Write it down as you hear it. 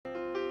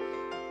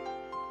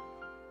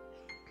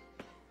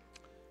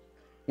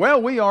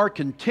Well, we are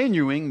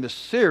continuing the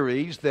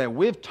series that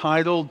we've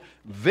titled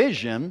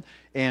Vision,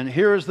 and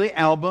here's the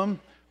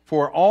album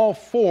for all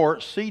 4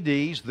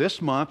 CDs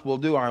this month. We'll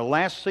do our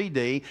last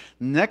CD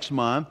next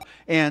month,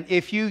 and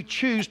if you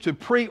choose to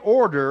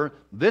pre-order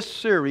this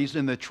series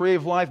in the Tree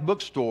of Life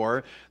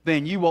bookstore,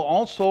 then you will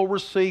also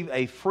receive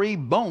a free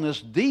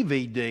bonus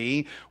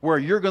DVD where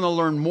you're going to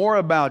learn more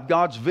about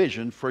God's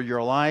vision for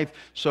your life,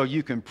 so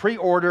you can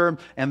pre-order,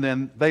 and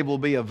then they will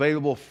be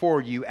available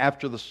for you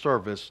after the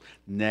service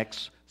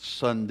next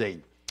Sunday.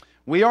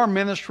 We are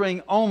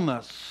ministering on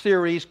the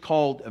series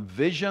called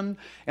Vision,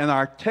 and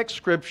our text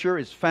scripture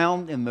is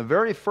found in the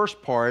very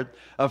first part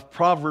of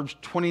Proverbs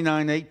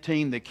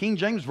 29:18. The King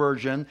James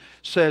Version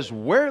says,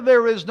 "Where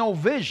there is no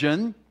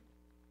vision,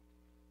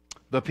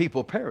 the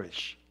people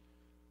perish."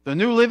 The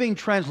New Living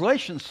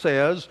Translation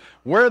says,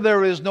 "Where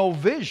there is no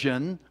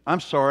vision,"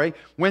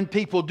 when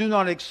people do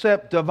not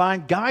accept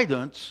divine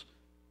guidance,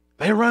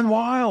 they run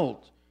wild.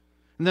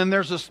 And then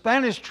there's a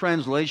Spanish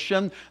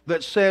translation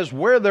that says,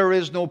 "Where there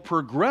is no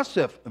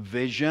progressive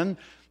vision,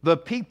 the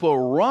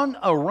people run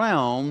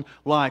around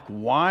like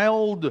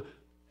wild,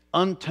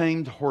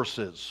 untamed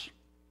horses."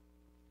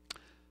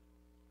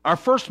 Our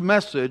first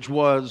message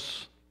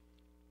was,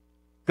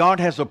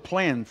 God has a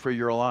plan for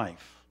your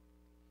life.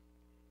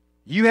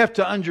 You have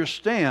to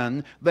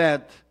understand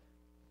that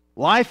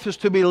life is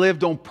to be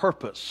lived on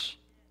purpose.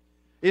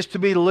 It's to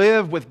be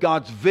lived with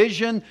God's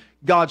vision,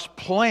 God's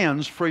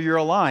plans for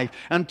your life.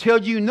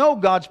 Until you know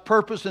God's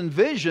purpose and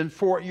vision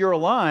for your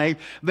life,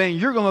 then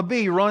you're going to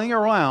be running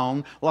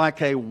around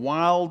like a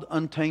wild,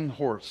 untamed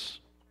horse.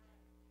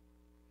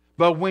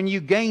 But when you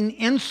gain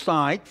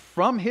insight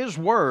from His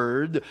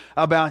Word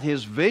about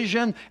His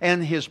vision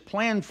and His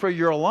plan for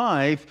your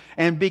life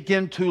and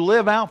begin to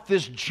live out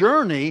this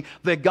journey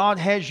that God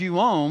has you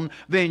on,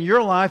 then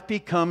your life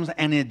becomes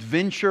an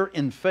adventure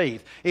in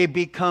faith. It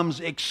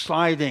becomes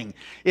exciting.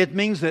 It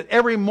means that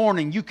every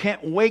morning you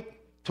can't wait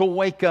to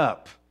wake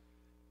up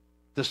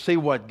to see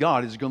what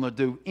God is going to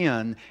do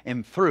in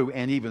and through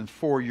and even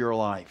for your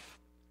life.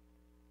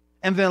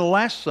 And then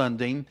last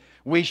Sunday,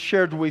 we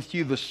shared with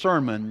you the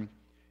sermon,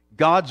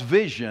 God's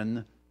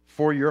vision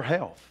for your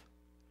health.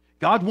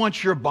 God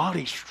wants your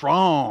body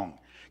strong.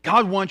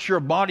 God wants your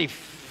body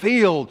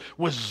filled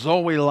with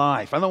Zoe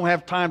life. I don't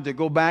have time to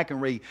go back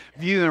and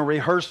review and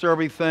rehearse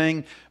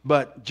everything,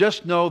 but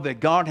just know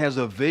that God has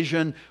a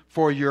vision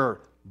for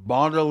your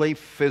bodily,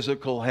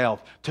 physical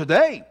health.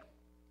 Today,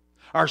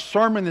 our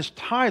sermon is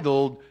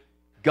titled,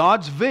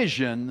 God's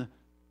Vision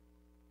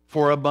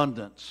for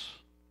Abundance.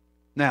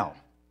 Now,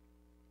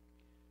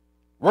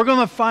 we're going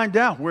to find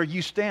out where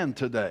you stand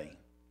today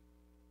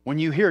when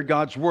you hear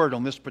God's Word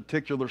on this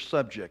particular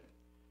subject.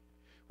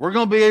 We're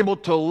going to be able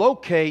to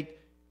locate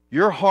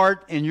your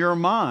heart and your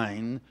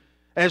mind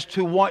as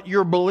to what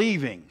you're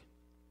believing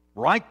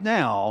right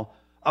now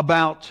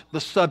about the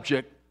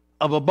subject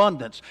of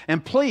abundance.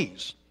 And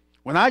please,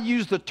 when I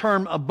use the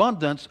term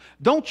abundance,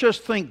 don't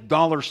just think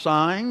dollar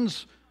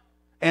signs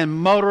and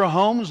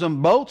motorhomes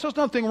and boats. There's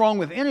nothing wrong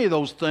with any of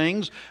those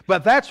things,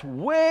 but that's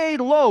way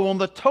low on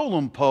the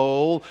totem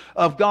pole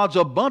of God's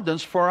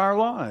abundance for our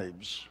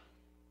lives.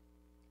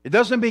 It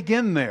doesn't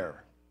begin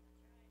there.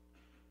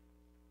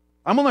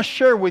 I'm going to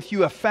share with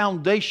you a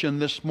foundation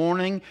this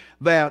morning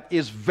that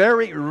is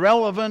very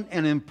relevant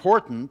and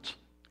important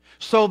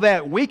so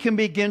that we can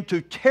begin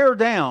to tear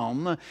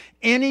down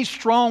any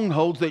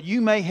strongholds that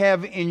you may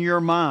have in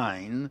your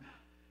mind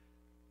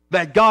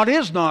that God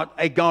is not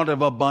a God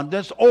of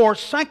abundance, or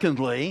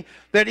secondly,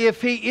 that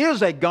if He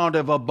is a God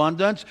of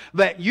abundance,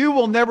 that you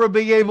will never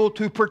be able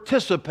to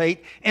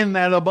participate in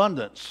that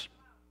abundance.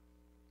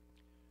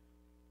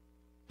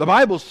 The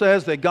Bible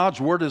says that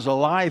God's Word is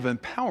alive and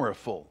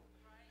powerful,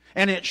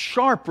 and it's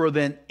sharper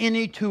than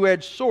any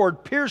two-edged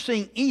sword,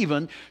 piercing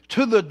even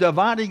to the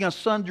dividing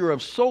asunder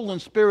of soul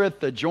and spirit,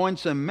 the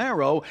joints and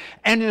marrow,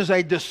 and is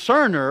a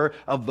discerner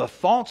of the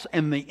thoughts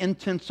and the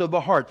intents of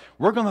the heart.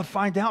 We're going to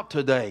find out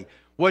today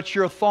what's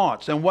your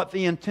thoughts and what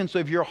the intents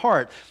of your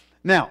heart.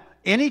 Now,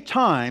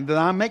 anytime that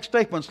I make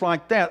statements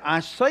like that, I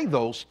say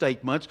those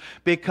statements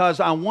because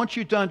I want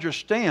you to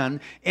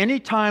understand,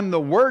 anytime the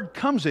Word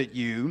comes at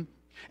you,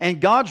 and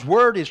God's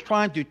Word is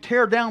trying to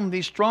tear down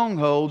these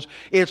strongholds,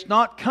 it's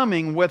not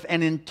coming with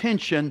an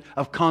intention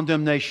of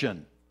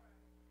condemnation,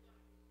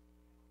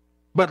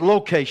 but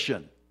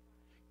location.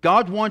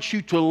 God wants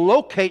you to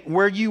locate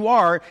where you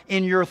are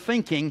in your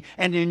thinking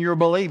and in your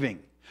believing.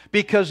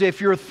 Because if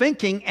your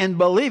thinking and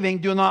believing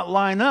do not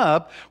line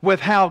up with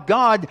how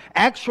God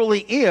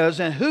actually is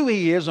and who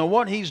He is and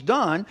what He's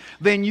done,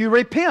 then you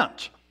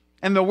repent.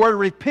 And the word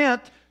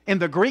repent in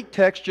the Greek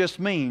text just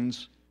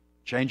means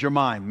change your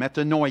mind.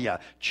 Metanoia.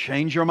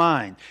 Change your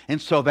mind. And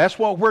so that's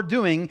what we're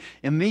doing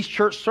in these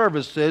church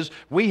services.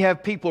 We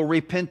have people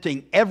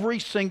repenting every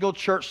single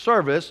church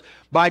service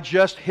by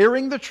just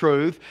hearing the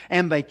truth,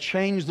 and they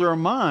change their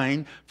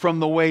mind from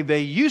the way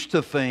they used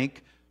to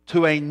think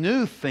to a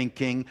new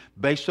thinking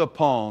based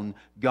upon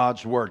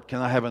God's Word. Can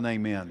I have an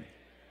amen?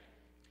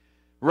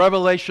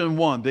 Revelation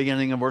 1,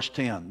 beginning in verse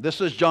 10. This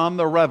is John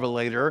the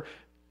Revelator,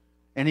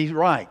 and he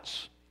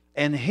writes,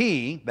 And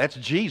he, that's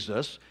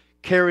Jesus,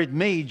 carried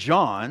me,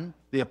 John,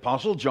 the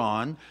Apostle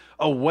John,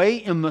 away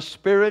in the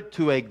Spirit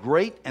to a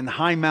great and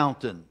high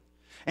mountain.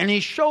 And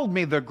he showed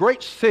me the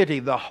great city,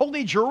 the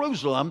holy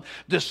Jerusalem,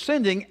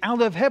 descending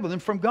out of heaven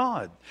from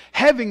God,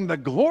 having the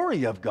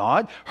glory of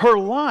God. Her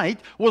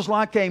light was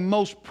like a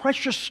most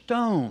precious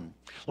stone,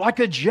 like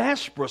a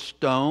jasper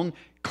stone,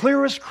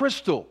 clear as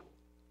crystal.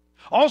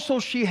 Also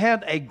she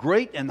had a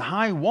great and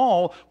high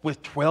wall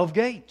with 12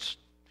 gates,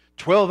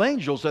 12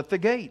 angels at the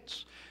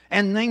gates,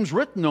 and names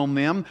written on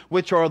them,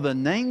 which are the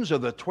names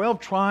of the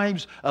 12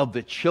 tribes of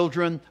the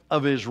children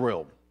of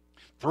Israel.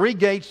 3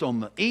 gates on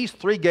the east,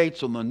 3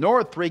 gates on the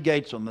north, 3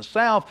 gates on the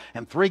south,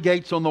 and 3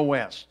 gates on the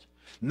west.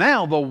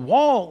 Now the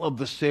wall of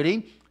the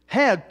city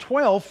had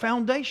 12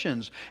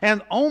 foundations,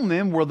 and on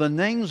them were the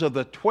names of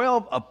the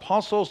 12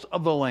 apostles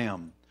of the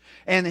Lamb.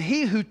 And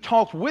he who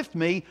talked with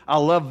me, I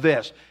love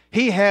this,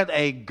 he had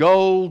a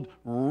gold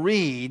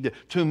reed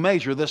to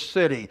measure the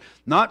city,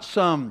 not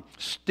some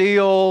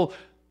steel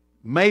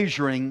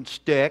measuring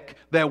stick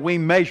that we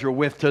measure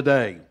with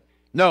today.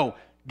 No,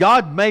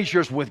 God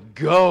measures with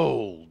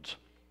gold,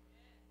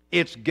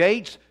 its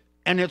gates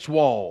and its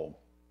wall.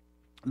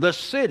 The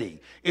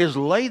city is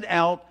laid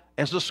out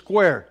as a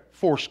square,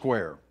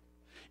 foursquare.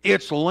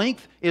 Its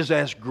length is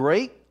as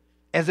great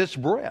as its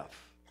breadth.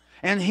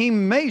 And he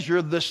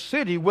measured the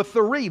city with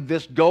the reed,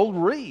 this gold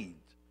reed,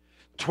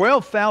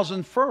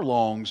 12,000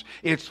 furlongs.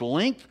 Its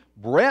length,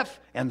 breadth,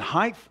 and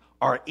height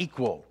are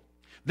equal.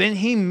 Then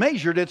he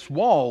measured its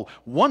wall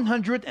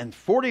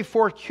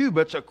 144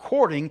 cubits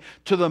according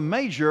to the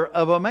measure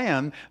of a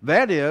man,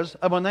 that is,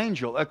 of an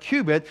angel. A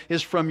cubit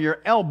is from your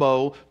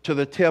elbow to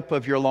the tip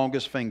of your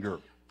longest finger.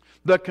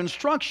 The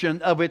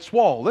construction of its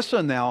wall,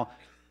 listen now,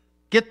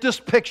 get this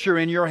picture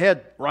in your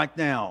head right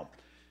now.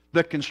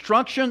 The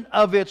construction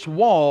of its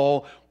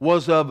wall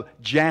was of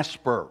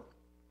jasper,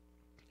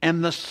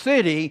 and the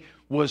city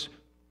was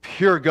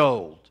pure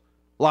gold,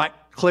 like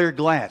clear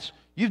glass.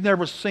 You've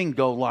never seen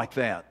gold like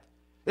that.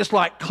 It's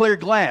like clear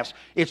glass.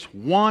 It's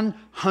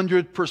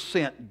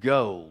 100%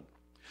 gold.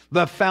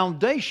 The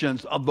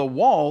foundations of the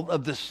wall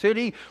of the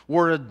city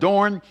were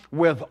adorned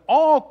with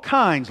all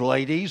kinds,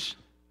 ladies,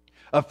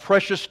 of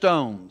precious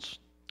stones.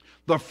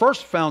 The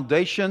first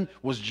foundation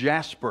was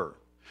jasper.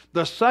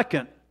 The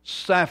second,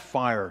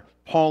 sapphire.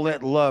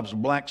 Paulette loves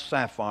black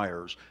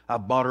sapphires. I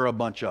bought her a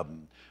bunch of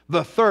them.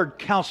 The third,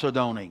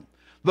 chalcedony.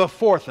 The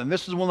fourth, and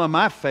this is one of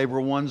my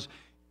favorite ones,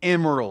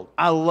 emerald.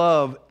 I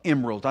love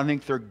emeralds. I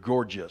think they're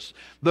gorgeous.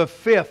 The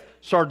fifth,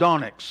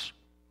 sardonyx.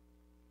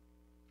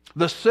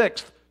 The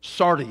sixth,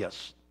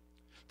 sardius.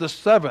 The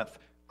seventh,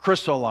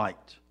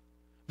 chrysolite.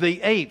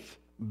 The eighth,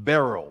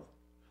 beryl.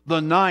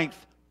 The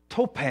ninth,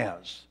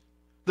 topaz.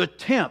 The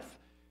 10th,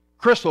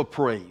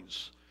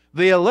 chrysoprase.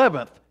 The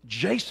 11th,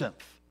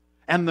 jacinth.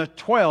 And the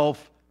 12th,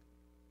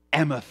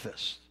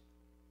 amethyst.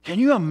 Can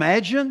you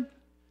imagine?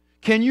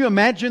 Can you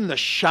imagine the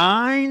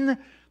shine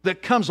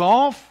that comes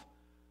off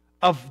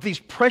of these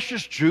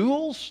precious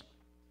jewels?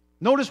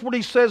 Notice what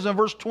he says in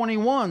verse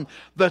 21.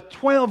 The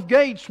 12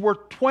 gates were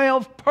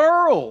 12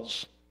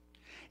 pearls.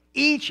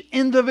 Each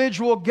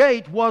individual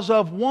gate was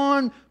of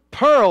one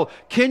pearl.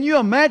 Can you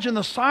imagine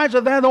the size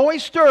of that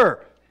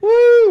oyster?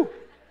 Woo!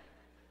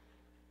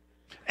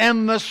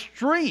 And the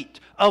street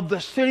of the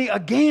city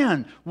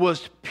again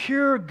was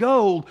pure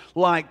gold,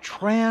 like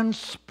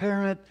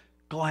transparent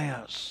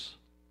glass.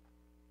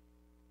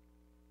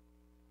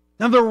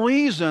 Now, the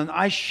reason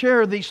I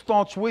share these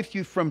thoughts with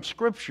you from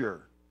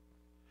Scripture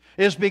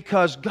is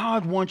because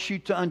God wants you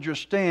to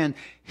understand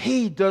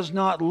He does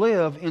not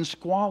live in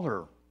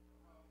squalor.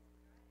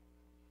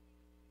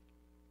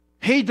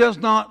 He does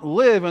not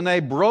live in a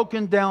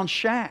broken down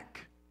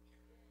shack.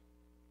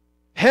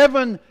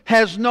 Heaven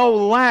has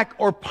no lack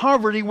or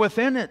poverty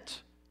within it.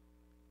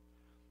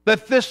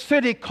 That this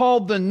city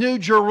called the New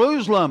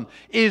Jerusalem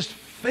is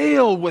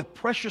filled with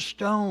precious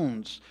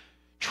stones,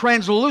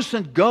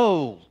 translucent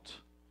gold.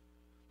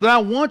 That I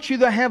want you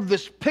to have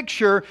this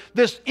picture,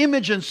 this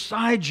image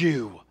inside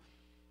you,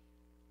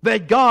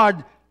 that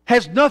God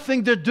has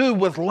nothing to do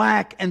with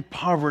lack and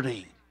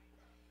poverty.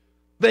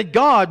 That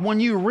God,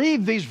 when you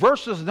read these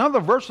verses and other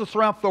verses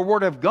throughout the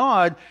Word of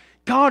God,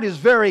 God is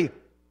very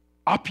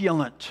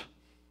opulent.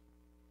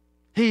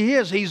 He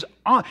is. He's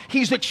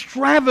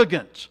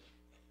extravagant.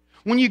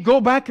 When you go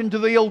back into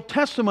the Old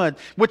Testament,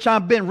 which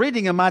I've been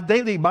reading in my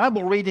daily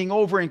Bible reading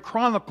over in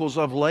Chronicles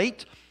of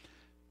late,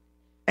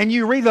 and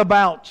you read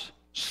about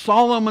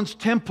Solomon's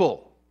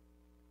temple.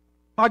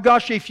 My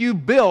gosh, if you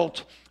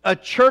built a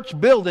church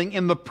building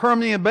in the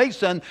Permian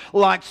Basin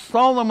like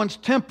Solomon's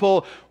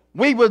temple,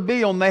 we would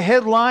be on the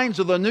headlines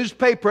of the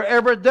newspaper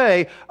every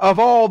day of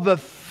all the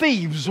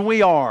thieves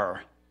we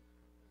are.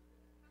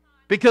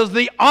 Because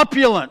the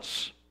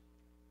opulence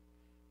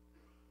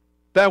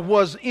that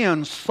was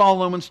in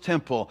Solomon's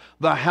temple,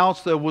 the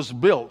house that was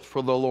built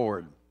for the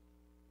Lord.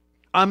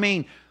 I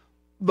mean,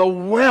 the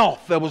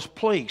wealth that was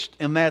placed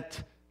in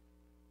that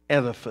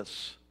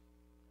edifice,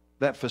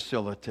 that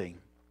facility.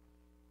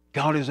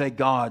 God is a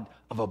God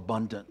of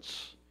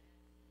abundance.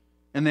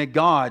 And that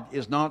God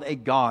is not a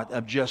God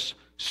of just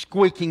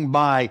squeaking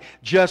by,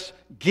 just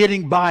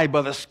getting by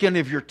the skin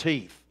of your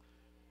teeth.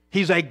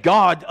 He's a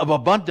God of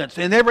abundance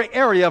in every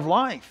area of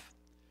life.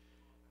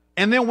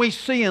 And then we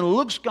see in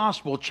Luke's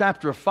Gospel,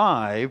 chapter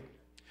 5,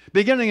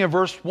 beginning in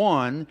verse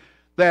 1,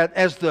 that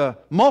as the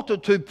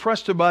multitude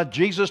pressed about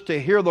Jesus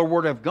to hear the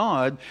word of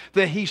God,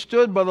 that he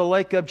stood by the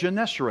lake of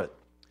Gennesaret.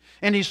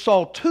 And he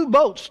saw two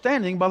boats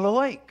standing by the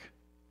lake.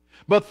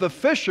 But the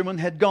fishermen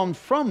had gone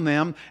from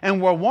them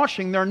and were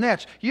washing their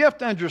nets. You have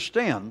to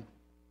understand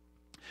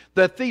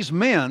that these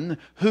men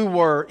who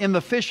were in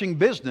the fishing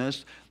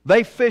business,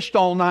 they fished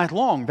all night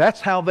long.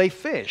 That's how they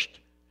fished.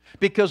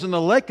 Because in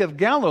the Lake of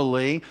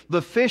Galilee,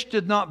 the fish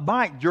did not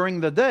bite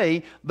during the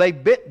day, they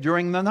bit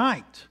during the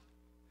night.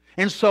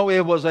 And so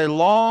it was a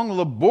long,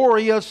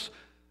 laborious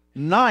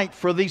night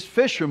for these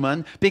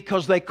fishermen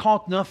because they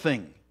caught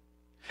nothing.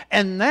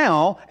 And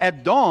now,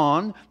 at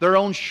dawn, they're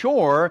on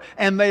shore,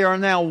 and they are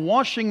now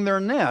washing their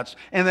nets.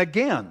 And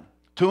again,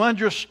 to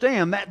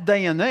understand that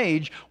day and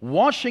age,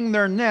 washing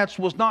their nets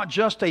was not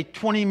just a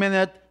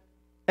 20-minute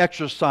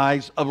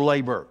exercise of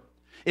labor.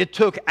 It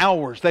took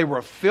hours. They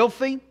were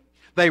filthy.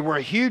 They were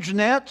huge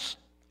nets.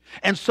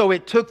 And so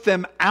it took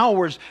them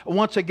hours.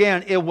 Once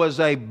again, it was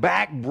a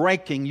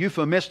back-breaking,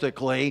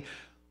 euphemistically,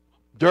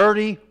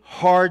 dirty,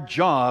 hard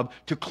job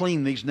to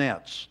clean these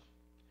nets.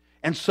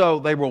 And so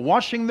they were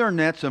washing their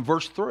nets in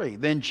verse 3.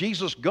 Then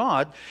Jesus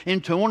got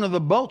into one of the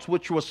boats,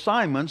 which was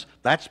Simon's.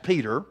 That's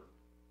Peter.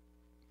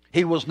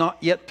 He was not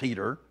yet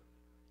Peter.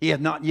 He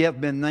had not yet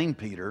been named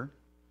Peter.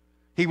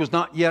 He was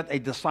not yet a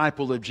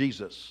disciple of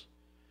Jesus.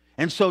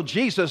 And so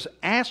Jesus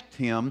asked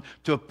him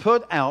to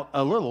put out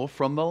a little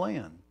from the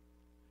land.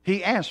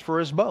 He asked for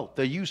his boat,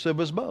 the use of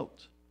his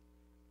boat.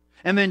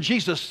 And then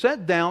Jesus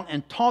sat down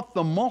and taught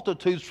the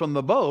multitudes from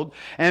the boat.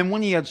 And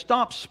when he had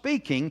stopped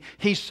speaking,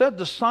 he said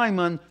to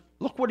Simon,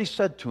 look what he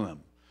said to him.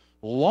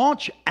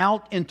 Launch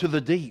out into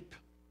the deep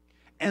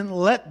and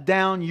let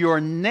down your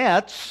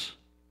nets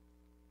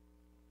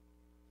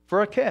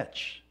for a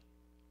catch.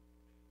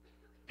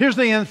 Here's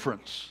the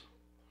inference.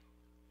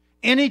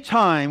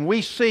 Anytime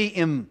we see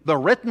in the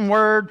written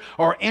word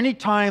or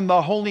anytime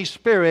the Holy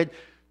Spirit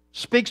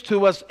speaks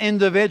to us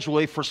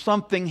individually for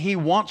something He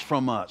wants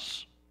from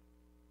us,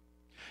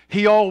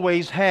 He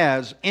always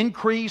has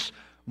increase,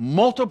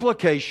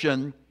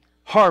 multiplication,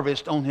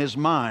 harvest on His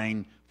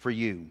mind for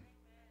you.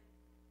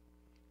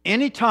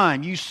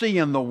 Anytime you see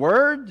in the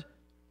Word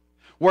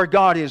where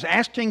God is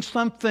asking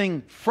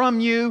something from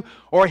you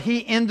or He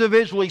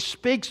individually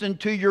speaks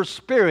into your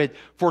spirit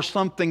for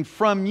something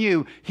from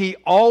you, He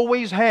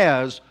always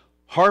has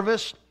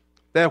harvest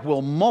that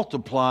will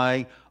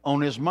multiply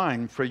on His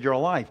mind for your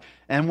life.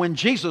 And when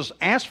Jesus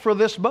asked for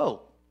this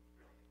boat,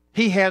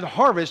 He had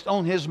harvest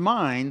on His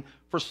mind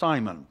for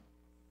Simon.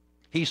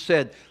 He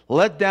said,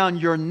 let down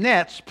your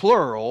nets,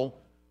 plural,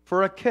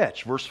 for a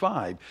catch. Verse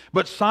 5.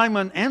 But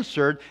Simon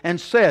answered and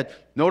said,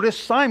 notice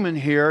Simon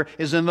here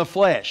is in the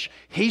flesh.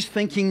 He's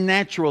thinking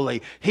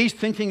naturally. He's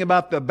thinking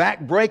about the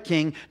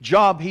back-breaking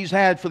job he's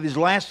had for these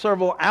last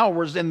several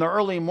hours in the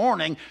early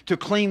morning to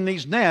clean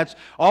these nets,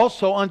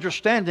 also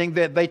understanding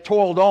that they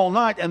toiled all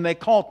night and they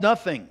caught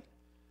nothing.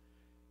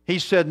 He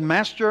said,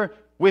 Master,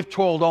 we've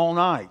toiled all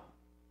night.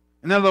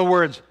 In other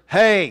words,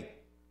 hey,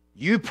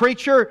 you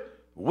preacher,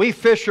 we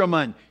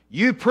fishermen.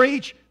 You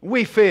preach,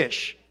 we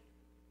fish.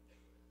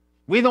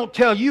 We don't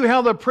tell you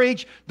how to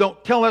preach.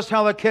 Don't tell us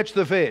how to catch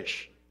the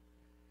fish.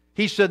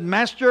 He said,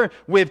 Master,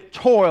 we've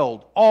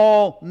toiled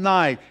all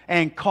night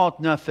and caught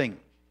nothing.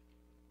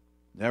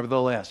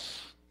 Nevertheless,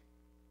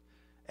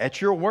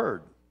 at your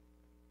word,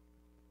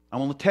 I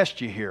want to test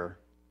you here.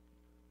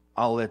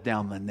 I'll let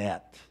down the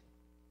net.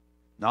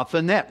 Not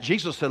the net.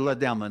 Jesus said, let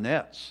down the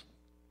nets.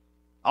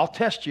 I'll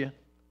test you.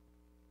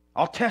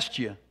 I'll test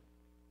you.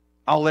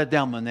 I'll let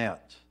down the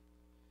net.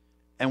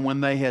 And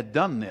when they had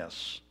done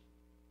this,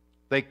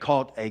 they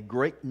caught a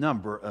great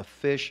number of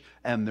fish,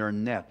 and their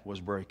net was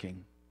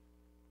breaking.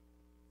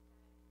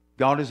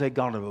 God is a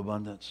God of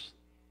abundance.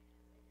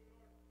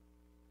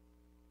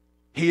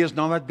 He is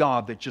not a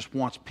God that just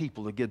wants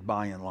people to get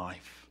by in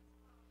life.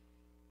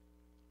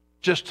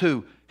 Just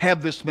to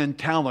have this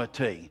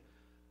mentality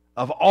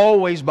of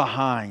always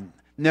behind,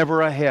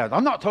 never ahead.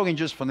 I'm not talking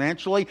just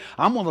financially.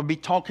 I'm going to be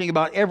talking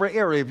about every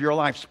area of your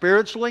life.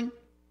 Spiritually,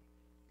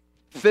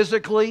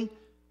 physically,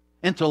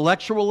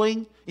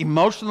 intellectually,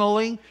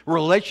 emotionally,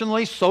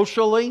 relationally,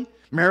 socially,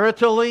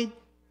 maritally,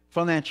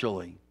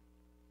 financially.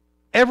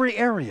 Every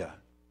area.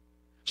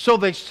 So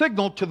they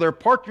signaled to their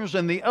partners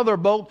in the other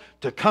boat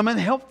to come and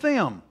help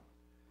them.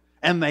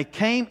 And they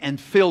came and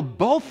filled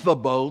both the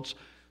boats,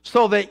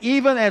 so that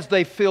even as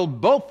they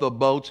filled both the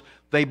boats,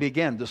 they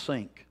began to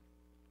sink.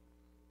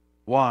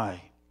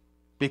 Why?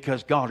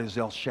 Because God is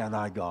El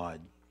Shaddai God.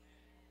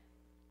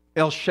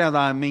 El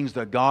Shaddai means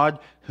the God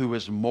who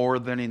is more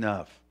than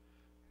enough.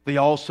 The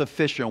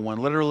all-sufficient one,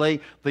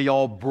 literally the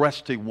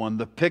all-breasted one.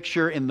 The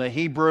picture in the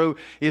Hebrew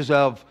is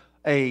of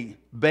a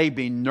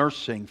baby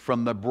nursing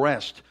from the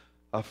breast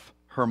of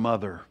her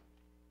mother,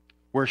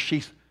 where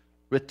she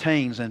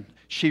retains and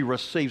she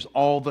receives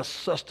all the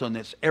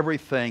sustenance,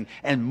 everything,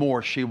 and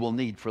more she will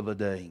need for the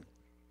day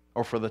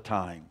or for the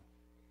time.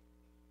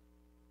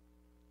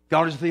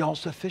 God is the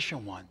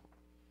all-sufficient one.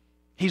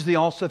 He's the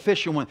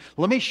all-sufficient one.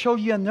 Let me show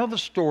you another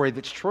story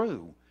that's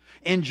true.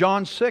 In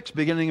John 6,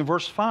 beginning in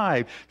verse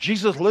 5,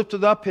 Jesus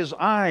lifted up his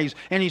eyes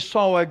and he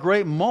saw a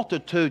great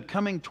multitude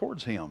coming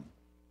towards him.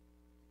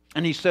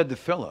 And he said to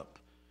Philip,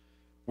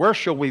 "Where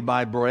shall we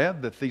buy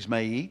bread that these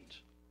may eat?"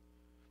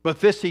 But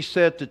this he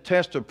said to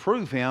test or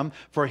prove him,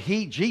 for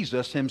he,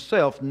 Jesus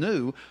himself,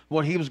 knew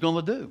what he was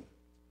going to do.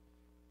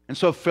 And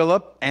so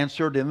Philip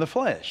answered in the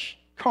flesh,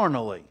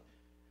 carnally.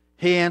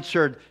 He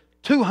answered,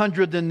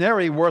 200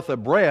 denarii worth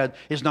of bread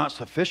is not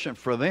sufficient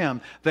for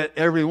them, that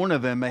every one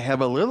of them may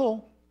have a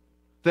little.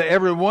 That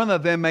every one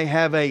of them may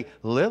have a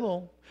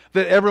little.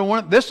 That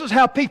everyone, this is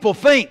how people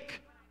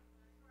think.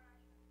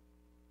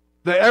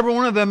 That every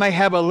one of them may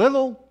have a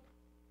little.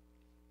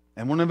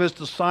 And one of his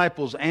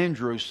disciples,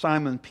 Andrew,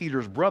 Simon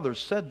Peter's brother,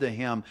 said to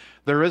him,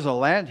 "There is a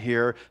lad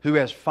here who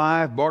has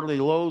 5 barley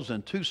loaves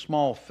and 2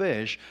 small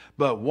fish,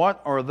 but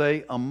what are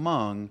they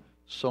among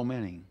so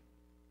many?"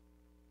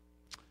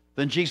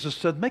 Then Jesus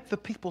said, "Make the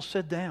people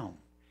sit down."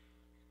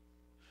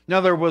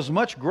 Now there was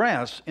much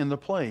grass in the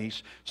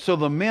place, so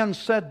the men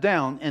sat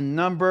down in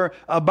number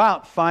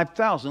about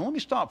 5,000. Let me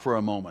stop for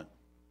a moment.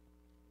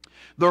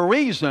 The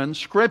reason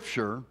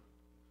Scripture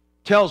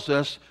tells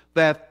us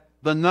that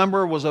the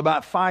number was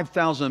about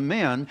 5,000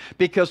 men,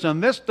 because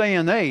in this day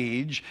and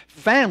age,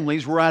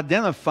 families were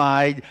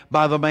identified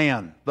by the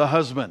man, the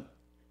husband.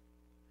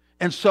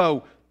 And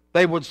so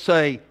they would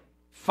say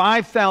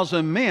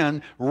 5,000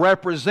 men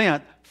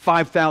represent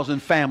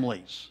 5,000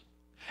 families.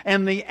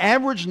 And the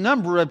average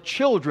number of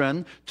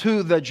children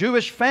to the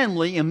Jewish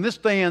family in this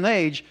day and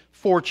age,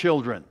 4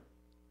 children.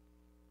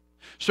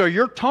 So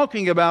you're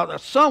talking about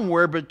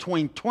somewhere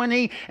between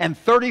 20 and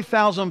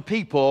 30,000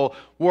 people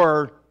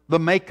were the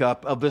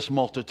makeup of this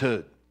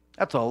multitude.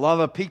 That's a lot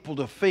of people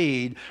to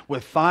feed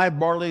with 5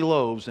 barley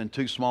loaves and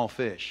 2 small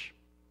fish.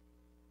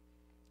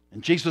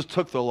 And Jesus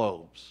took the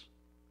loaves.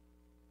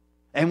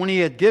 And when he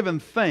had given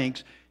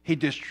thanks, he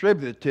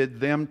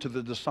distributed them to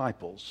the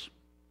disciples.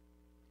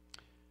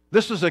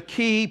 This is a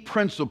key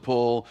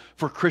principle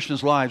for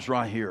Christians' lives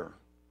right here.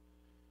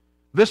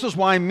 This is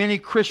why many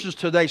Christians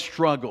today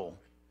struggle.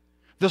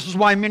 This is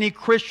why many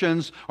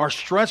Christians are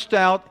stressed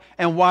out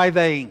and why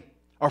they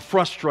are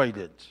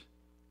frustrated.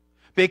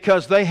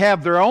 Because they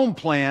have their own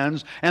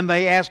plans and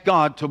they ask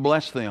God to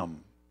bless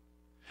them.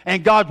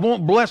 And God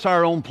won't bless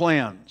our own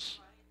plans.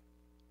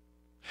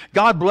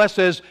 God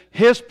blesses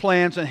His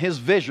plans and His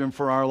vision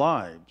for our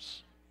lives.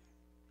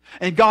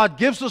 And God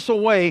gives us a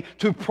way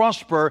to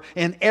prosper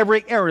in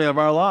every area of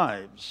our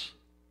lives.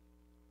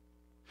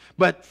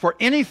 But for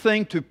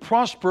anything to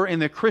prosper in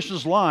the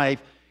Christian's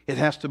life, it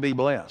has to be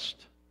blessed.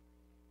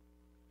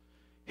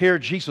 Here,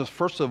 Jesus,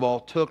 first of all,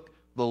 took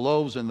the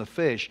loaves and the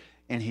fish,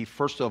 and He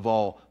first of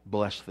all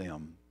blessed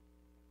them.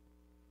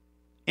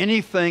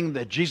 Anything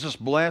that Jesus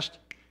blessed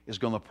is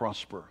going to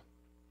prosper.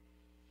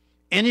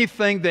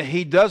 Anything that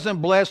He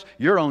doesn't bless,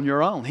 you're on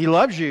your own. He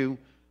loves you,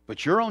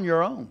 but you're on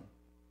your own.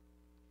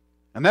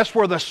 And that's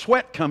where the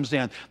sweat comes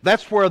in.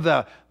 That's where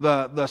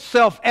the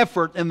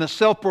self-effort and the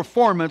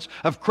self-performance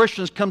of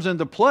Christians comes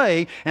into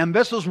play. And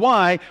this is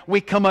why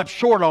we come up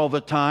short all the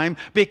time,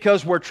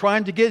 because we're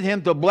trying to get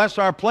Him to bless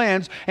our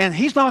plans, and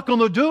He's not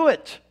going to do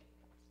it.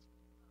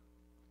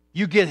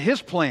 You get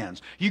His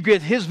plans. You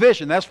get His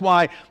vision. That's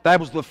why that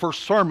was the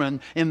first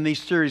sermon in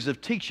these series of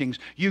teachings.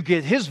 You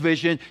get His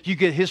vision, you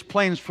get His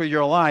plans for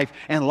your life,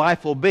 and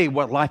life will be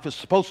what life is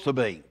supposed to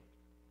be.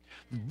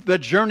 The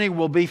journey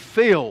will be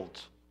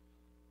filled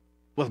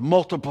with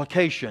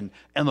multiplication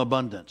and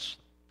abundance.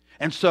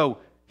 And so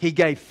He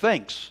gave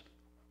thanks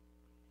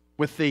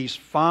with these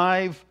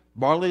 5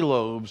 barley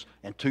loaves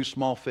and 2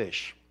 small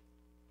fish.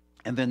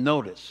 And then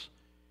notice,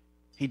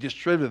 He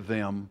distributed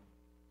them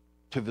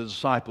to the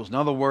disciples. In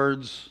other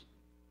words,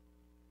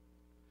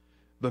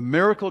 the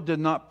miracle did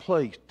not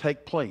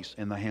take place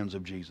in the hands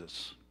of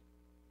Jesus.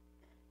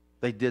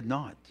 They did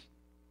not.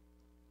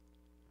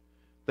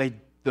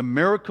 The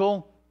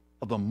miracle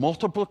of the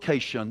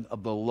multiplication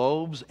of the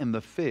loaves and the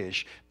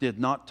fish did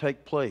not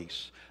take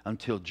place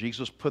until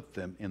Jesus put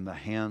them in the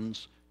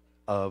hands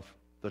of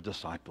the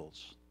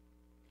disciples.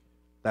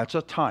 That's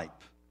a type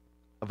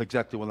of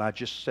exactly what I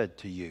just said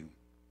to you.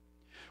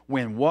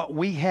 When what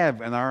we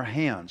have in our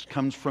hands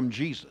comes from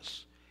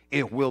Jesus,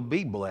 it will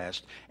be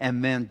blessed.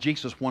 And then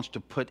Jesus wants to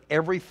put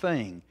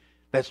everything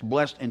that's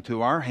blessed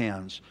into our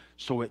hands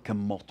so it can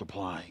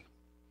multiply.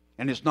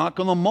 And it's not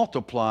going to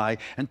multiply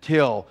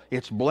until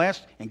it's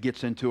blessed and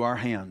gets into our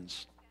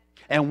hands.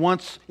 And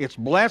once it's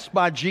blessed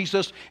by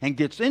Jesus and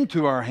gets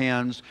into our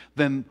hands,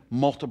 then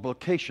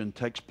multiplication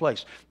takes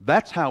place.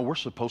 That's how we're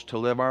supposed to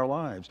live our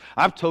lives.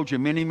 I've told you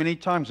many, many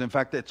times. In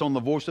fact, it's on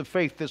the Voice of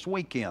Faith this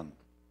weekend.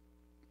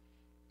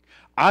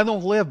 I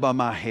don't live by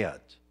my head.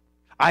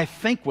 I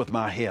think with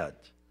my head.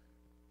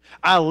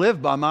 I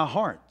live by my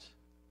heart.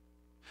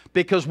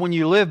 Because when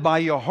you live by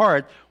your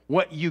heart,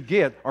 what you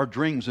get are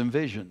dreams and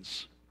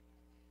visions.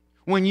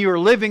 When you're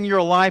living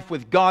your life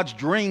with God's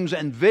dreams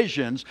and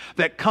visions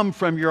that come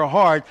from your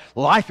heart,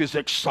 life is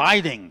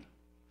exciting.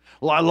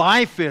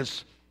 Life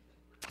is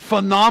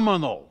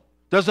phenomenal.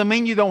 Doesn't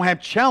mean you don't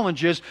have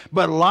challenges,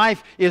 but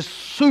life is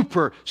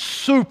super,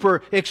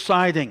 super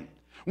exciting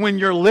when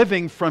you're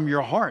living from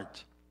your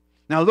heart.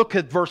 Now look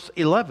at verse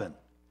 11.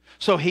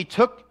 So he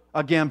took,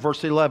 again,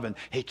 verse 11,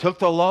 he took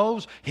the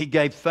loaves, he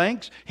gave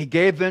thanks, he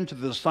gave them to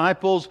the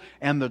disciples,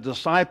 and the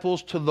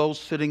disciples to those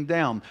sitting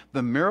down.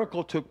 The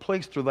miracle took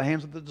place through the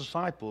hands of the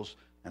disciples.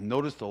 And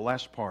notice the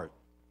last part.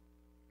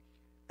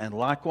 And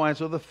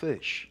likewise of the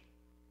fish,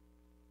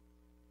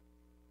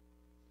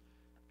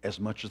 as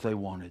much as they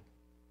wanted.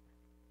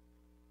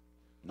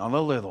 Not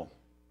a little.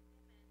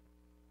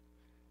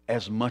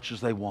 As much as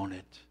they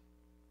wanted.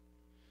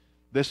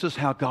 This is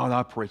how God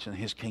operates in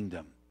His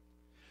kingdom.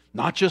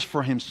 Not just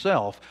for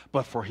Himself,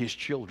 but for His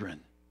children.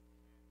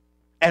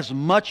 As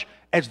much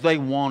as they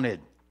wanted.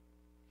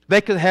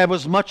 They could have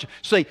as much.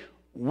 See,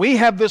 we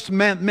have this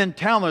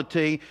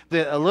mentality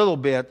that a little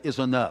bit is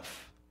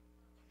enough.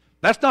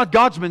 That's not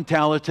God's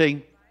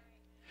mentality.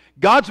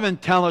 God's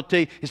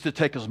mentality is to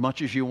take as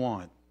much as you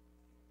want.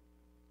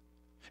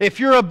 If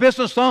you're a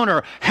business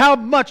owner, how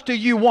much do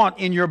you want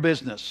in your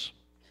business?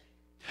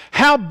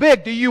 How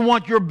big do you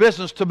want your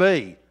business to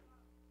be?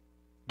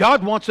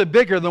 God wants it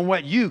bigger than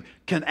what you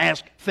can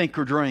ask, think,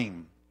 or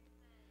dream.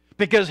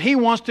 Because He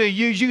wants to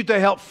use you to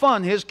help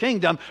fund His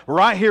kingdom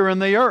right here in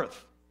the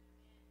earth.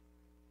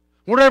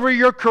 Whatever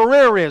your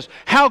career is,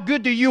 how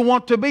good do you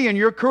want to be in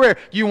your career?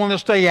 Do you want to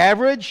stay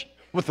average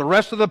with the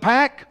rest of the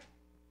pack?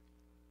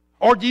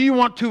 Or do you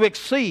want to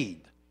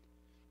exceed?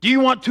 Do you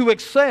want to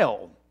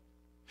excel?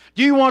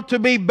 Do you want to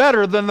be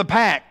better than the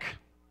pack?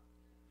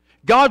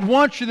 God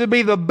wants you to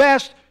be the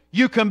best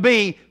you can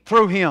be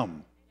through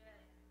Him.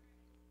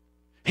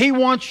 He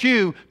wants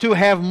you to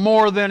have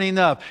more than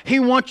enough. He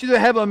wants you to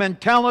have a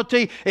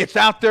mentality, it's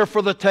out there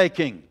for the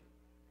taking.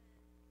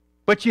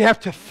 But you have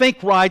to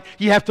think right,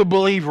 you have to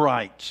believe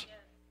right.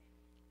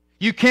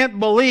 You can't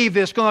believe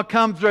it's going to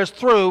come just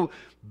through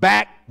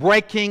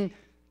back-breaking,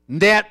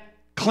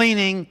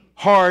 net-cleaning,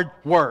 hard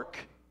work.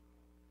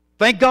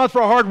 Thank God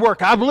for hard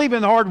work. I believe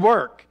in hard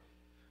work.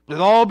 But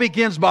it all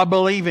begins by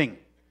believing.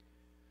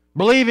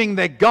 Believing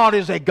that God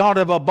is a God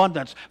of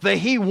abundance. That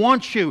He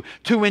wants you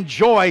to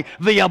enjoy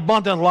the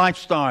abundant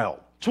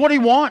lifestyle. It's what He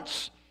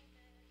wants.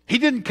 He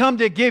didn't come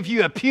to give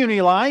you a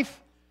puny life.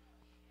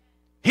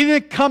 He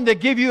didn't come to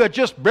give you a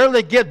just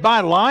barely get by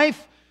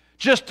life.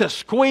 Just to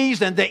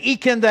squeeze and to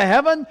eke into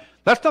heaven.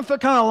 That's not the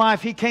kind of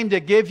life He came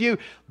to give you.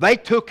 They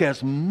took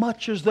as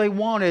much as they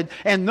wanted.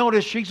 And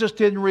notice Jesus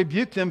didn't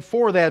rebuke them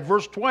for that.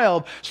 Verse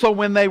 12, so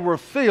when they were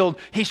filled,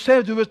 He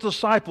said to His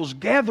disciples,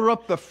 gather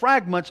up the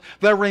fragments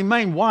that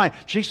remain. Why?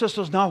 Jesus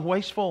is not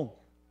wasteful.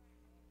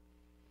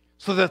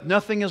 So that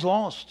nothing is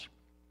lost.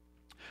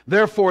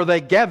 Therefore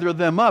they gathered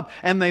them up,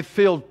 and they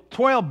filled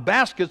 12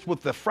 baskets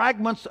with the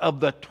fragments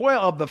of the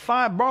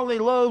 5 barley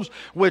loaves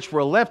which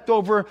were left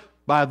over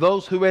by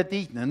those who had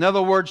eaten. In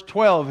other words,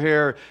 12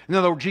 here. In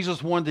other words,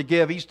 Jesus wanted to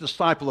give each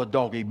disciple a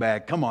doggy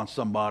bag. Come on,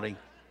 somebody.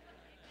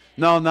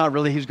 No, not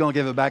really. He's going to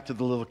give it back to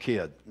the little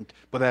kid.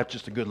 But that's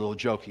just a good little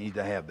joke you need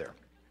to have there.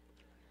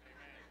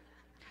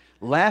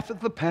 Laugh at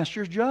the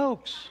pastor's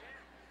jokes.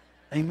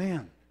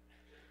 Amen.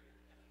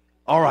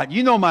 All right,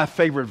 you know my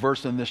favorite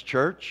verse in this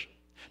church.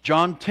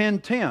 John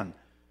 10:10.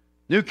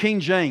 New King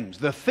James.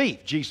 The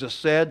thief, Jesus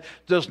said,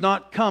 does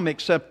not come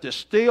except to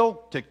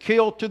steal, to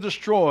kill, to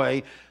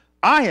destroy.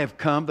 I have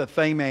come that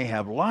they may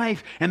have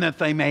life and that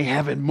they may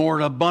have it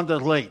more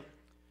abundantly.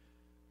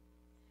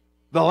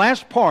 The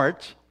last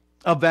part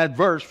of that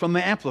verse from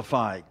the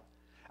Amplified.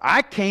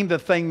 I came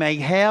that they may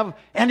have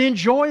and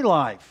enjoy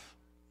life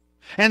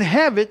and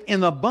have it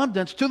in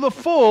abundance to the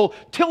full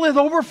till it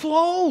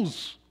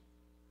overflows.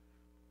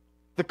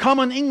 The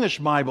Common English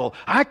Bible.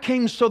 I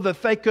came so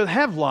that they could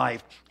have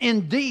life.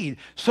 Indeed,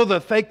 so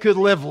that they could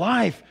live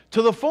life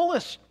to the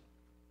fullest.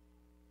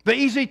 The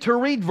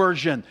easy-to-read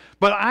version.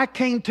 But I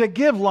came to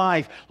give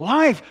life.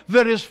 Life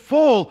that is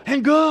full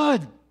and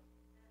good.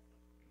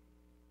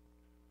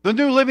 The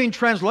New Living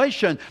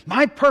Translation.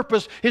 My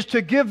purpose is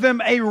to give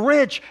them a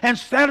rich and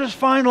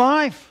satisfying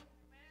life.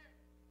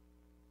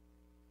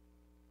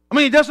 I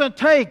mean, it doesn't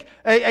take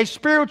a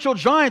spiritual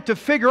giant to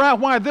figure out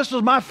why this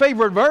is my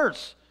favorite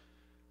verse.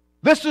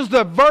 This is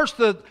the verse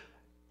that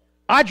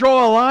I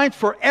draw a line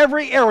for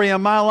every area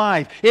of my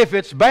life. If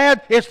it's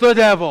bad, it's the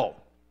devil.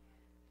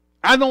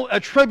 I don't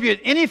attribute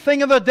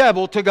anything of the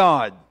devil to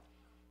God.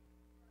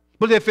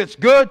 But if it's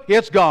good,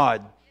 it's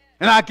God.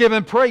 And I give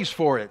Him praise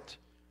for it.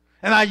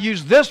 And I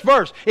use this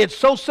verse. It's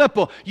so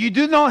simple. You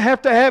do not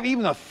have to have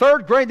even a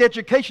third-grade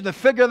education to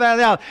figure that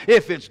out.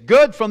 If it's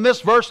good from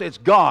this verse, it's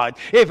God.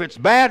 If it's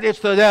bad, it's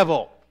the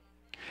devil.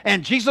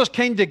 And Jesus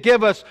came to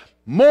give us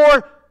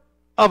more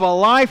of a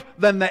life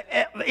than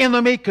the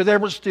enemy could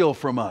ever steal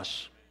from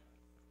us.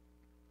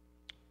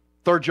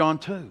 3 John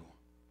 2.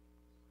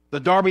 The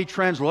Darby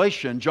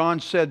translation, John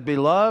said,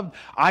 Beloved,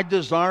 I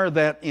desire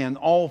that in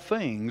all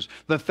things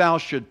that thou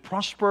should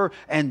prosper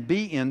and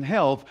be in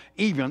health,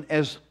 even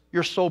as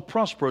your soul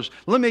prospers.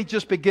 Let me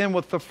just begin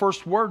with the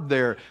first word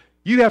there.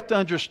 You have to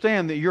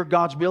understand that you're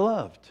God's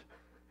beloved.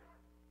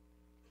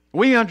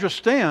 We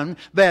understand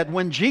that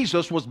when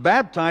Jesus was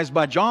baptized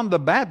by John the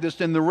Baptist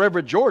in the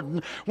River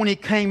Jordan, when he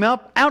came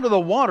up out of the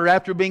water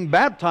after being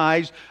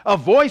baptized, a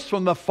voice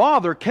from the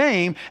Father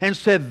came and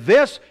said,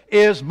 "This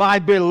is my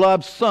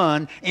beloved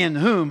Son, in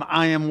whom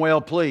I am well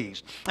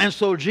pleased." And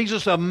so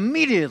Jesus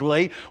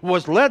immediately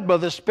was led by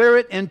the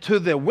Spirit into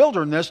the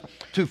wilderness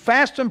to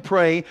fast and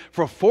pray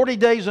for 40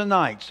 days and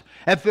nights.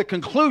 At the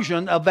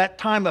conclusion of that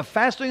time of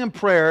fasting and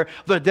prayer,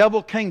 the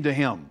devil came to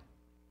him.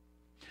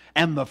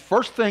 And the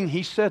first thing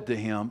he said to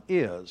him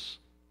is,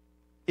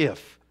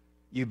 "If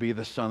you be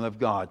the Son of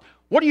God."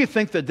 What do you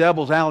think the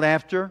devil's out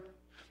after?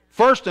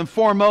 First and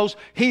foremost,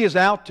 he is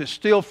out to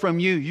steal from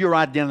you your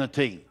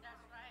identity.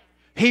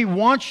 He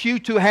wants you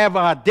to have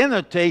an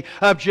identity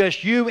of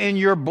just you in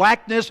your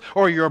blackness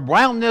or your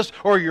brownness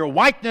or your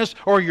whiteness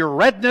or your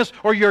redness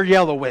or your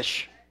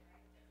yellowish.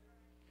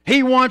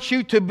 He wants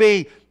you to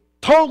be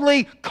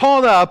totally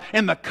caught up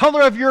in the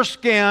color of your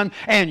skin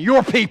and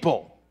your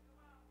people.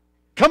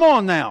 Come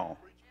on now.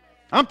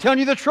 I'm telling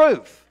you the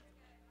truth.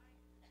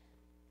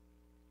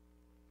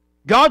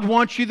 God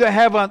wants you to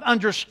have an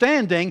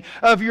understanding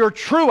of your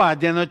true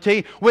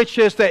identity, which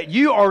is that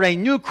you are a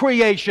new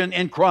creation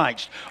in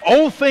Christ.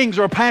 Old things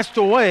are passed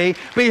away.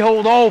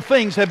 Behold, all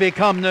things have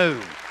become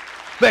new.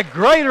 That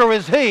greater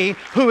is He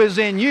who is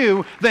in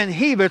you than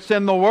he that's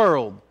in the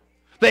world.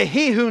 That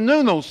He who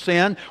knew no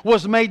sin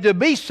was made to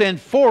be sin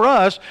for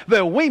us,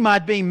 that we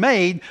might be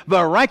made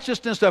the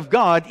righteousness of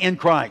God in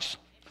Christ.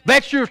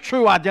 That's your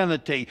true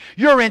identity.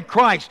 You're in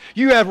Christ.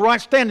 You have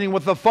right standing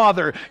with the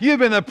Father. You've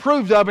been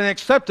approved of and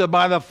accepted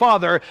by the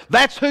Father.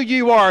 That's who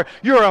you are.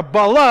 You're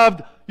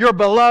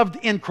beloved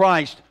in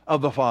Christ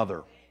of the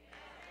Father.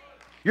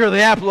 You're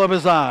the apple of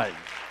His eye.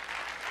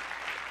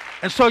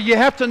 And so you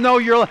have to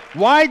know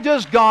why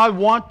does God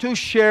want to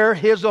share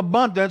His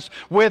abundance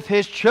with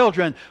His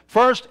children?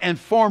 First and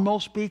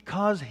foremost,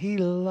 because He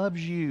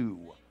loves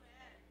you.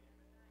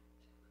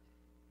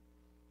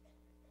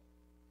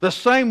 The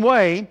same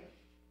way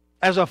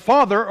as a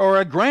father or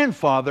a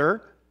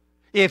grandfather,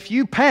 if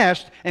you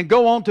passed and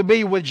go on to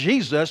be with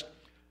Jesus,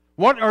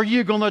 what are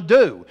you going to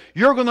do?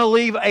 You're going to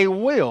leave a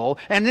will,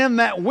 and in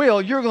that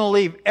will, you're going to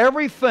leave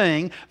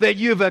everything that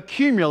you've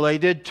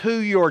accumulated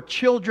to your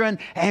children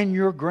and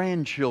your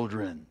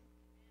grandchildren.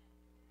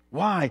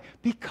 Why?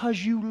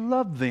 Because you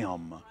love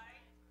them.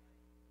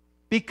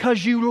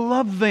 Because you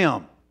love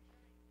them.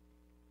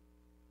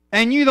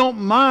 And you don't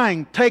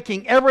mind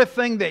taking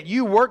everything that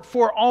you worked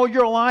for all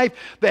your life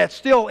that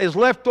still is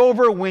left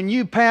over when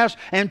you pass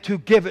and to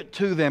give it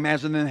to them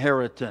as an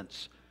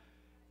inheritance.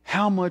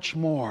 How much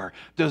more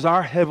does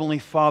our Heavenly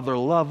Father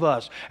love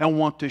us and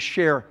want to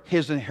share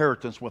His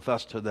inheritance with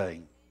us today?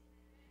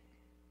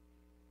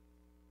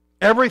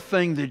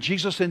 Everything that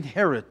Jesus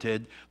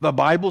inherited, the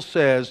Bible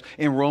says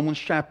in Romans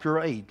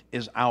chapter 8,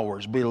 is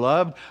ours.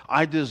 Beloved,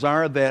 I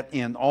desire that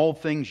in all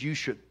things you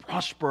should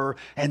prosper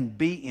and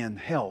be in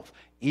health,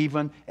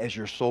 even as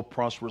your soul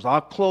prospers. I'll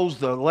close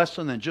the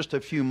lesson in just a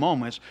few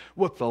moments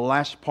with the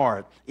last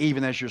part,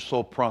 even as your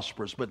soul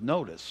prospers. But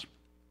notice,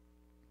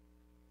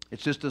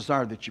 it's His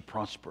desire that you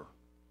prosper,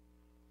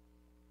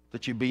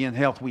 that you be in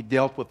health. We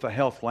dealt with the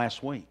health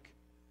last week.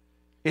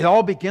 It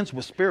all begins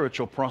with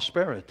spiritual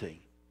prosperity.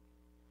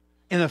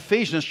 In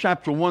Ephesians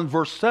chapter 1,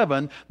 verse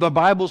 7, the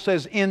Bible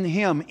says, "In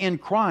Him, in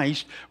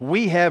Christ,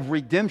 we have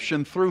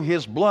redemption through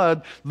His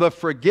blood, the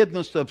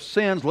forgiveness of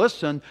sins,"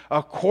 listen,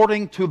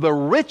 "according to the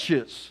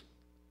riches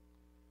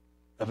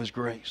of His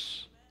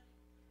grace."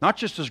 Not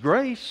just His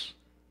grace,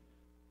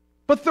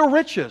 but the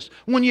riches.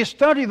 When you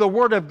study the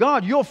Word of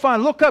God, you'll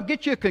find,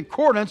 get you a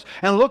concordance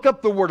and look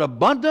up the word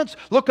abundance,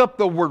 look up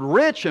the word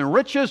rich and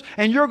riches,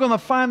 and you're going to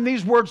find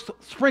these words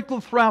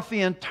sprinkled throughout the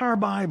entire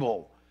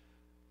Bible.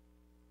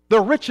 The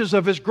riches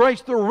of His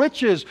grace, the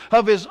riches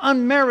of His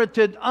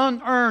unmerited,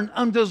 unearned,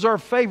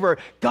 undeserved favor.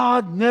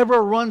 God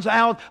never runs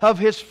out of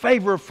His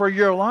favor for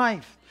your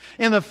life.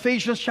 In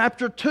Ephesians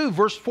chapter 2,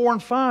 verse 4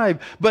 and 5,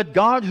 "But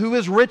God, who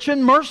is rich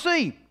in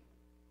mercy,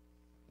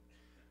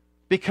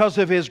 because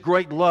of His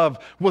great love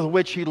with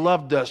which He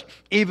loved us,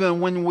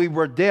 even when we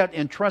were dead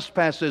in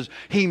trespasses,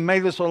 He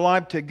made us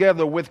alive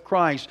together with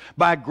Christ.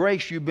 By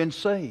grace you've been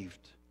saved."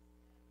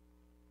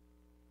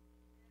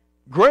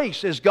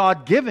 Grace is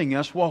God giving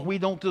us what we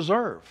don't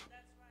deserve.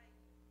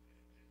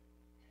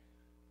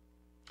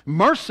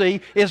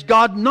 Mercy is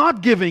God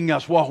not giving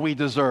us what we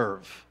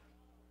deserve.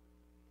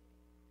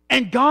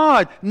 And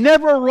God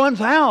never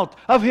runs out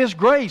of His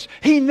grace.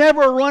 He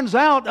never runs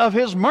out of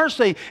His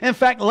mercy. In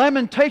fact,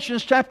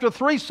 Lamentations chapter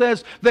 3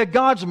 says that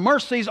God's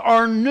mercies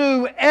are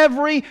new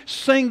every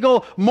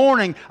single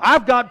morning.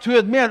 I've got to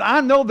admit,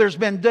 I know there's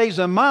been days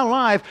in my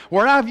life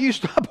where I've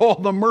used up all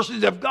the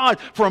mercies of God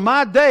for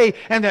my day,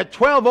 and at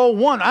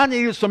 12:01 I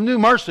needed some new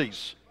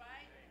mercies.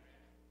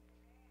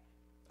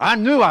 I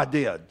knew I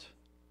did,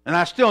 and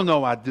I still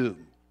know I do.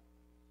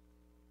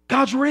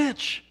 God's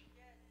rich.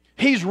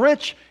 He's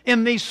rich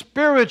in these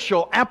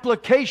spiritual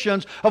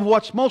applications of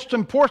what's most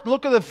important.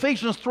 Look at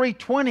Ephesians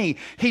 3:20.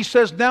 He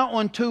says, now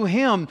unto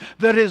him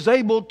that is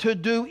able to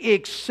do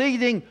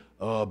exceeding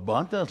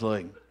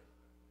abundantly,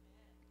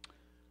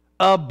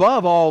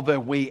 above all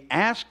that we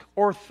ask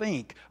or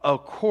think,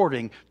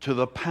 according to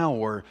the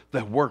power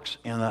that works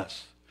in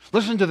us.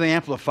 Listen to the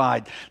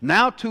Amplified.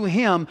 Now to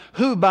him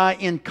who by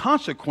in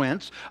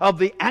consequence of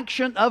the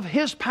action of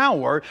his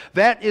power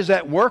that is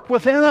at work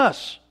within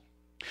us,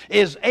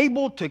 is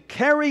able to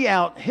carry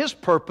out his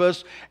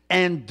purpose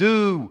and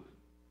do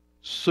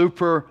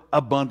super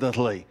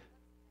abundantly.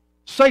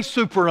 Say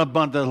super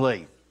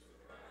abundantly.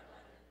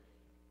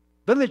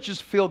 Doesn't it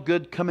just feel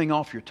good coming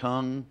off your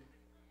tongue?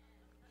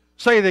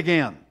 Say it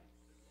again.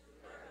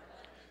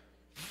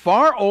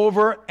 Far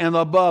over and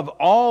above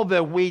all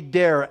that we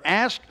dare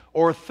ask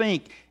or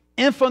think,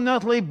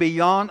 infinitely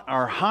beyond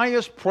our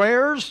highest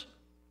prayers,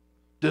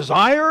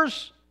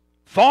 desires,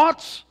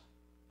 thoughts,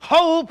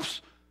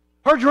 hopes,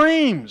 or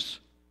dreams.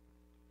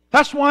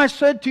 That's why I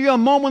said to you a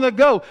moment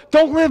ago,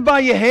 don't live by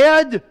your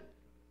head.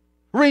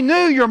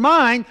 Renew your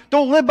mind.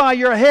 Don't live by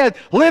your head.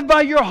 Live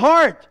by your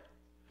heart.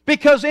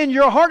 Because in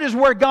your heart is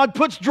where God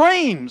puts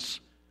dreams.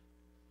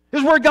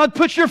 Is where God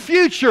puts your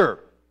future.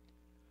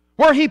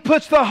 Where He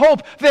puts the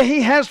hope that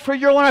He has for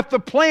your life, the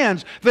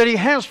plans that He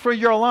has for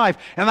your life.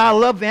 And I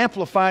love the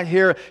Amplified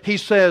here. He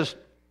says,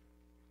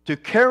 to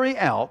carry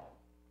out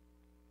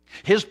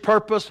His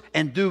purpose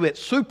and do it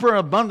super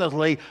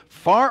abundantly,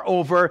 far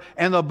over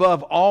and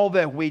above all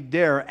that we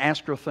dare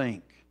ask or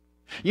think.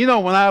 You know,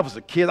 when I was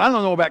a kid, I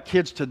don't know about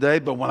kids today,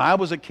 but when I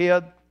was a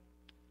kid,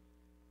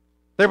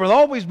 there would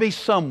always be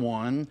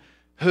someone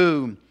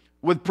who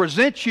would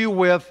present you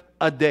with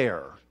a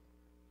dare.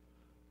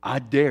 I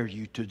dare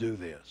you to do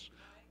this.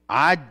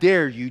 I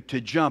dare you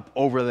to jump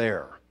over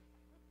there.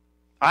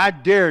 I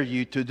dare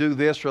you to do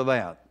this or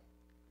that.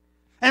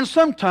 And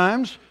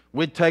sometimes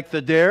we'd take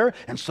the dare,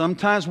 and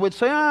sometimes we'd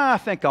say, I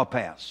think I'll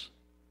pass.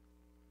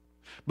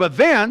 But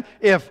then,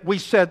 if we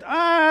said,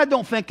 I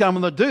don't think I'm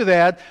going to do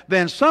that,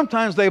 then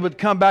sometimes they would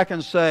come back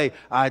and say,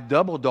 I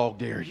double dog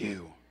dare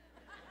you.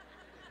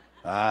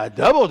 I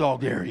double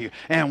dog dare you.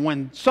 And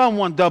when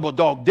someone double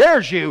dog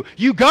dares you,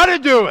 you got to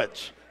do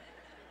it.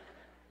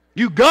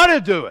 You got to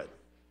do it.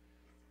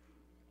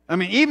 I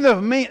mean,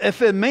 even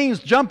if it means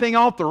jumping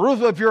off the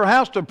roof of your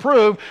house to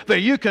prove that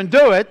you can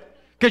do it,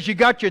 because you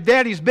got your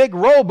daddy's big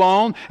robe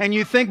on, and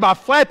you think by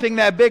flapping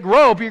that big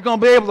robe, you're going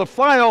to be able to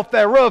fly off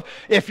that roof.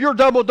 If you're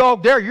double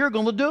dog dare, you're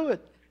going to do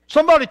it.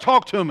 Somebody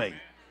talk to me.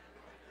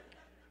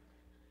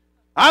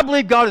 I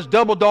believe God is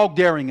double dog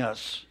daring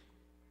us.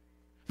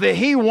 That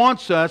He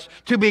wants us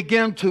to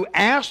begin to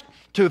ask,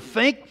 to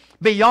think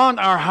beyond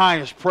our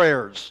highest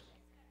prayers,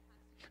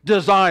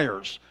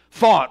 desires,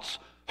 thoughts,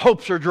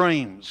 hopes, or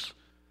dreams.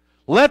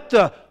 Let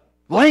the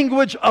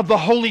language of the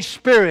Holy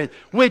Spirit,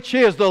 which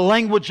is the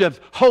language of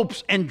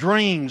hopes and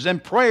dreams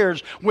and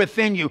prayers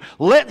within you,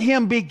 let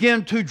Him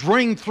begin to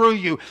dream through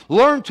you.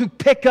 Learn to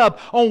pick up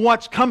on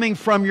what's coming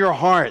from your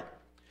heart.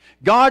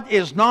 God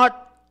is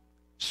not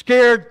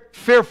scared,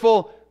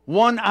 fearful,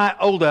 one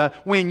iota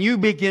when you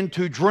begin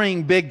to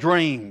dream big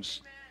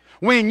dreams.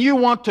 When you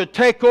want to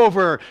take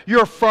over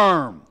your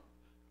firm.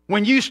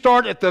 When you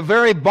start at the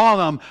very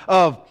bottom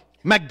of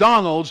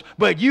McDonald's,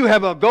 but you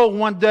have a goal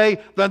one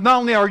day that not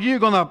only are you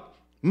going to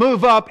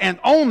move up and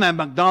own that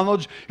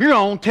McDonald's, you're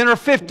going to own 10 or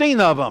 15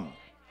 of them.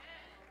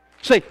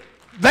 See,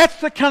 that's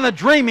the kind of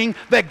dreaming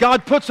that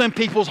God puts in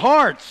people's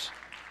hearts.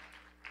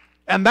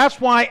 And that's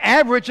why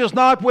average is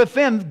not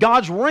within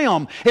God's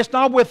realm. It's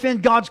not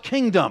within God's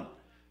kingdom.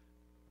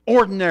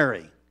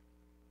 Ordinary.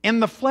 In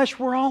the flesh,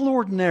 we're all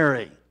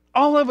ordinary.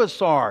 All of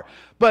us are.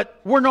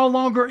 But we're no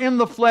longer in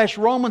the flesh.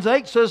 Romans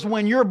 8 says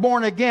when you're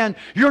born again,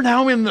 you're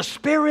now in the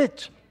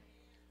Spirit.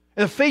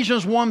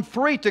 Ephesians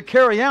 1:3, to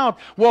carry out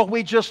what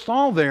we just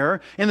saw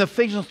there in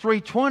Ephesians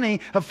 3:20,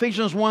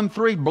 Ephesians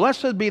 1:3,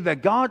 blessed be the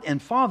God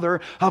and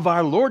Father of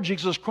our Lord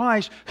Jesus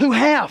Christ, who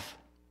hath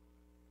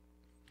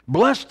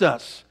blessed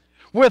us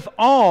with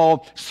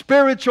all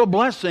spiritual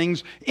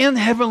blessings in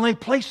heavenly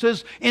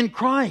places in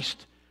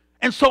Christ.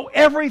 And so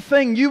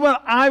everything you and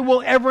I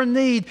will ever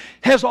need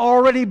has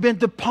already been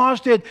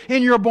deposited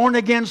in your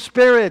born-again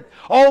spirit.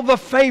 All the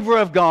favor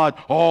of God,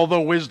 all the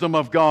wisdom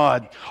of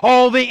God,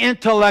 all the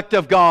intellect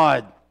of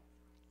God,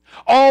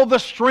 all the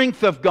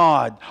strength of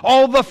God,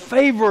 all the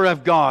favor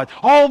of God,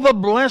 all the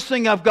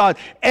blessing of God,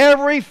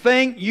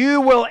 everything you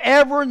will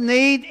ever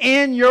need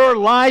in your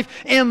life,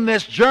 in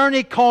this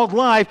journey called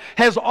life,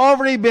 has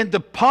already been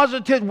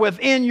deposited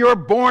within your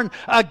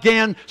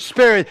born-again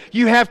spirit.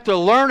 You have to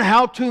learn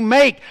how to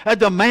make a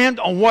demand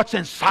on what's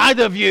inside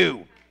of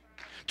you,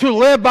 to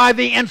live by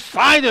the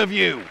inside of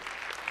you.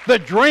 The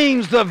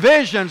dreams, the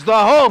visions, the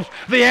hopes,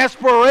 the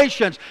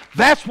aspirations.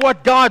 That's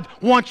what God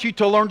wants you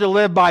to learn to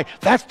live by.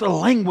 That's the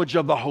language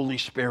of the Holy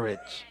Spirit.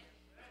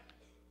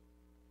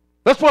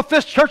 That's what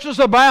this church is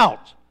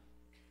about.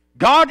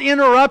 God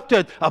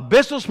interrupted a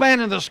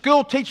businessman in the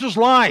school teacher's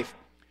life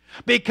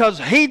because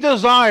he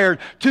desired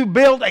to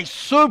build a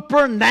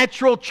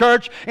supernatural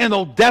church in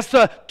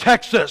Odessa,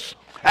 Texas.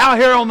 out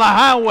here on the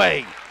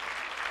highway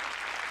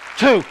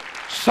to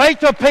say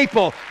to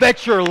people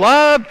that you're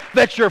loved,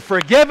 that you're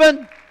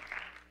forgiven,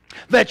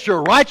 that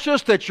you're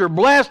righteous, that you're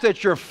blessed,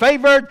 that you're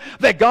favored,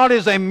 that God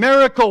is a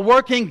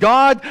miracle-working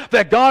God,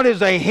 that God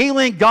is a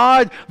healing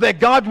God, that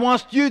God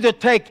wants you to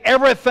take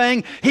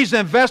everything He's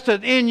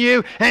invested in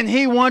you, and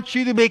He wants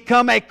you to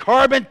become a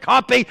carbon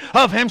copy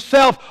of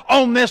Himself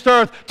on this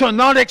earth, to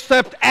not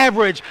accept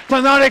average,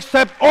 to not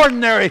accept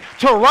ordinary,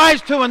 to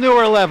rise to a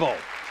newer level.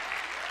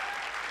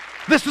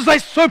 This is a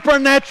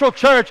supernatural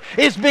church.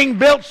 It's being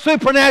built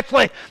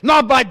supernaturally,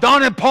 not by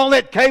Don and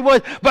Paulette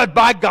Caywood, but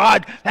by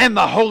God and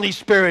the Holy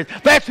Spirit.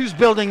 That's who's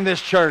building this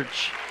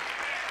church.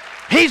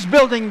 He's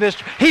building this.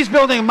 He's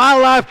building my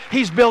life.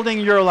 He's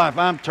building your life.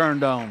 I'm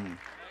turned on.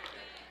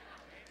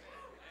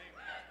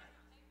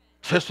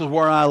 This is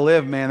where I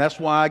live, man. That's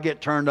why I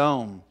get turned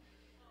on.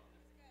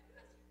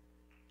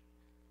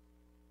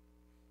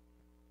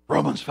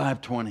 Romans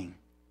 5:20.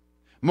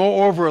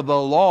 Moreover, the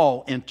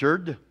law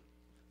entered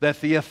that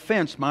the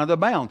offense might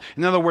abound.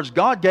 In other words,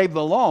 God gave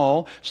the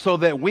law so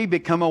that we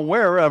become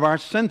aware of our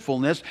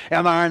sinfulness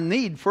and our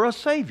need for a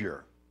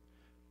Savior.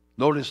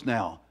 Notice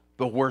now,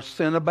 but where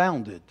sin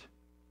abounded,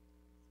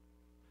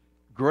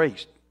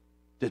 grace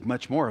did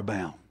much more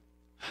abound.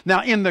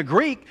 Now, in the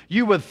Greek,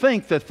 you would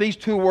think that these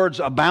two words,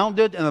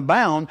 abounded and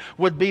abound,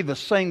 would be the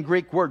same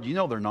Greek word. You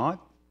know they're not.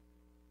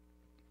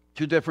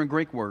 Two different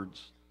Greek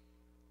words.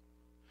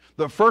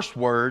 The first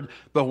word,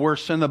 but where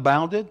sin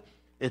abounded,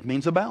 it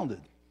means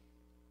abounded.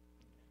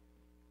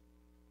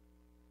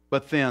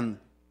 But then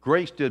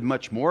grace did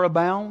much more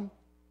abound.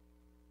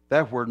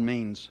 That word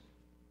means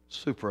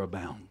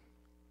superabound.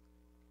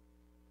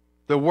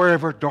 That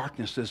wherever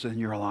darkness is in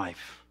your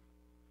life,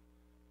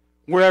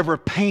 wherever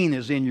pain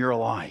is in your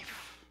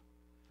life,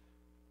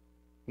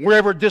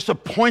 wherever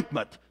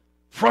disappointment,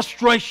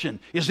 frustration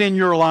is in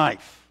your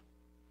life,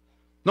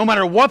 no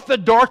matter what the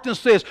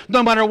darkness is,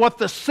 no matter what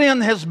the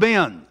sin has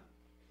been,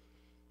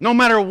 no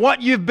matter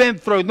what you've been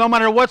through, no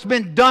matter what's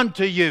been done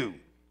to you,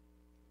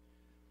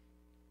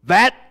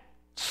 that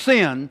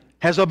sin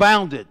has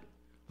abounded.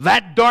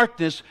 That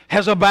darkness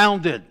has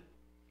abounded.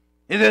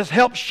 It has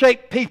helped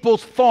shape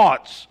people's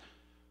thoughts,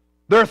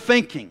 their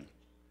thinking.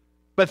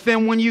 But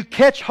then when you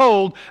catch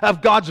hold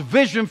of God's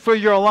vision for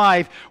your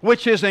life,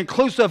 which is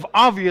inclusive,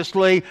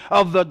 obviously,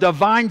 of the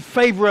divine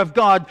favor of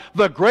God,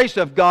 the grace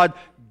of God,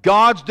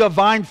 God's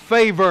divine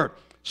favor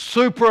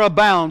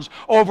superabounds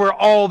over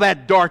all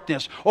that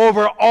darkness,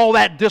 over all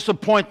that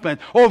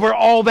disappointment, over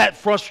all that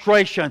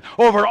frustration,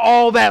 over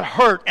all that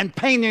hurt and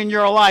pain in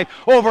your life,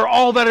 over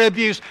all that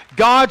abuse.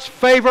 God's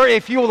favor,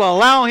 if you will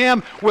allow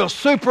Him, will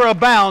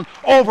superabound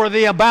over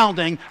the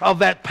abounding of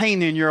that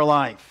pain in your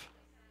life.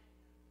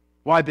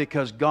 Why?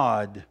 Because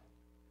God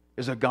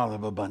is a God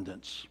of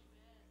abundance.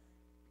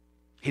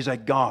 He's a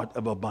God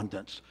of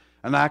abundance.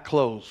 And I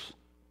close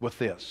with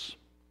this.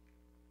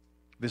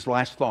 These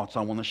last thoughts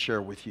I want to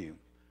share with you.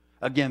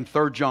 Again,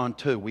 3 John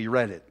 2, we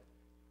read it.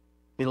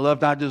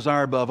 Beloved, I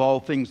desire above all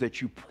things that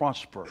you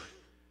prosper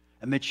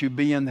and that you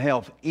be in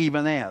health,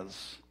 even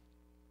as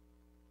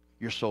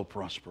your soul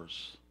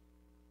prospers.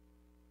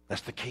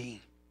 That's the key.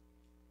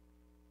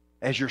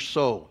 As your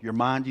soul, your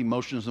mind,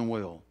 emotions, and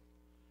will.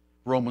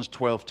 Romans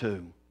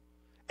 12:2.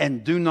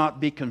 And do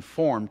not be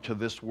conformed to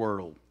this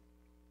world.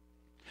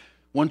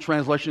 One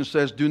translation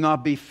says, do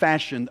not be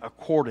fashioned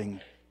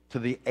according to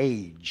the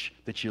age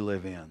that you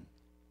live in.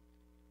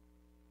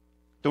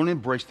 Don't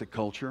embrace the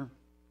culture.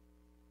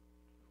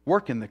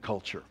 Work in the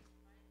culture.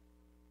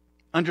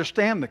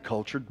 Understand the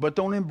culture, but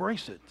don't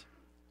embrace it.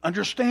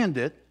 Understand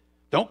it.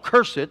 Don't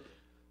curse it,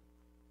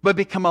 but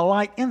become a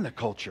light in the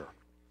culture.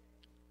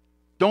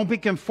 Don't be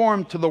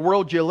conformed to the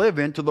world you live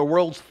in, to the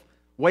world's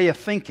way of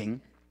thinking,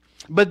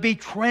 but be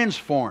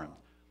transformed.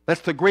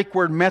 That's the Greek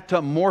word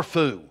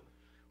metamorpho.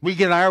 We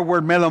get our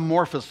word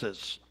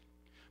metamorphosis.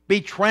 Be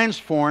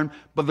transformed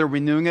by the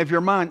renewing of your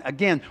mind.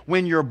 Again,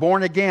 when you're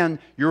born again,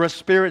 you're a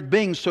spirit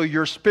being, so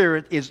your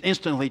spirit is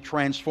instantly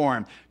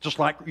transformed.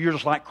 You're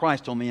just like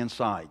Christ on the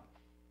inside.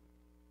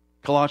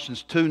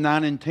 Colossians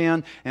 2:9 and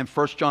 10, and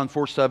 1 John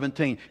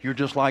 4:17. You're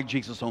just like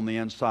Jesus on the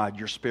inside,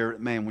 your spirit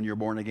man, when you're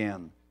born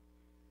again.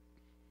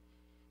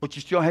 But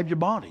you still have your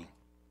body.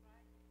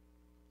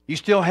 You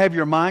still have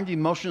your mind,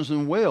 emotions,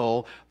 and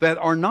will that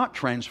are not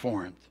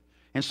transformed.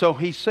 And so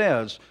he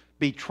says,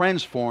 be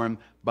transformed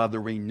by the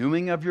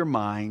renewing of your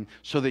mind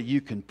so that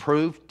you can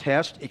prove,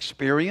 test,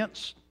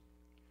 experience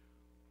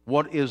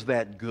what is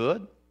that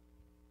good,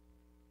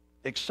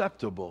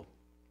 acceptable,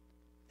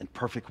 and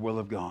perfect will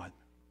of God.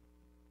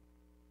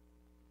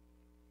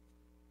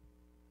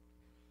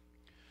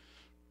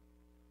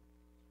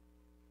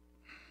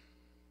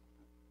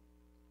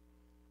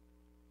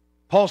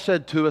 Paul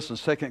said to us in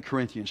 2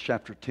 Corinthians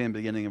chapter 10,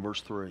 beginning in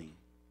verse 3.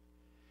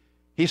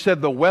 He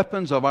said, the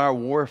weapons of our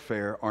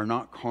warfare are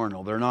not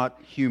carnal. They're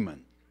not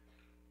human.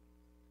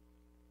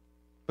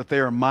 But they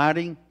are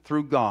mighty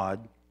through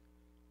God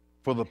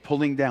for the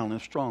pulling down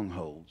of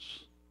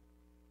strongholds.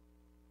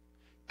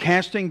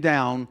 Casting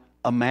down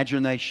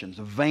imaginations,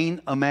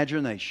 vain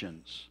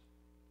imaginations,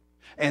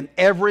 and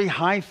every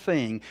high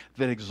thing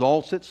that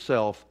exalts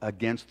itself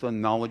against the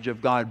knowledge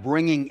of God,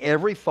 bringing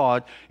every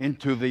thought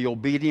into the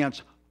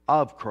obedience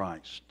of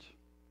Christ.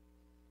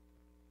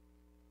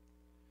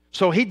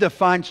 So he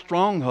defined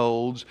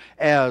strongholds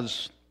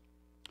as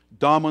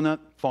dominant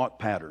thought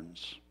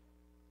patterns.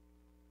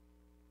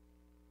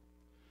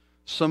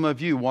 Some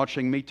of you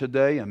watching me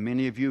today, and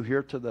many of you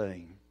here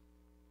today,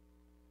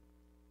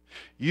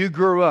 you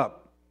grew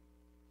up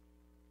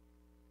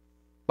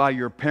by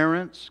your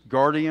parents,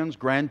 guardians,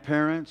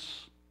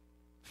 grandparents,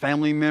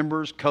 family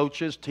members,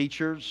 coaches,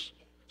 teachers,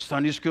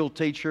 Sunday school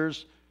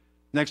teachers,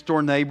 next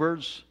door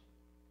neighbors,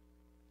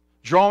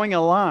 drawing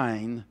a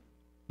line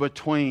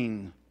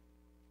between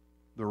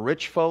the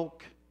rich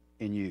folk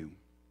and you.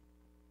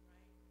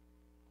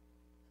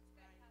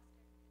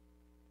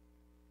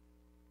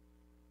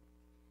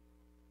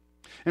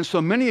 And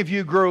so many of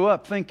you grew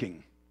up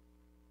thinking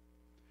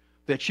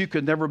that you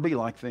could never be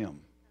like them.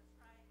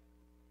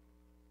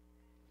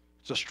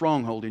 It's a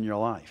stronghold in your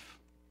life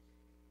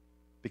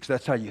because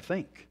that's how you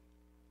think.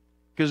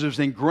 Because it was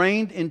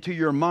ingrained into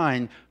your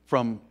mind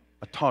from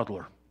a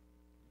toddler.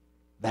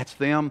 That's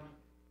them,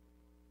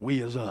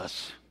 we is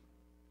us.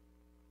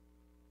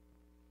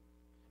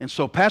 And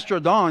so Pastor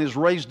Don is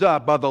raised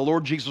up by the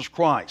Lord Jesus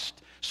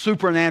Christ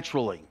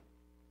supernaturally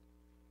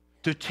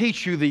to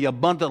teach you the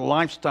abundant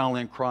lifestyle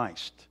in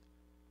Christ.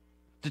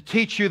 To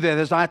teach you that,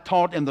 as I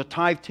taught in the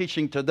tithe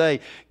teaching today,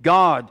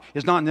 God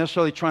is not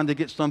necessarily trying to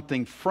get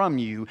something from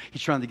you.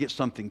 He's trying to get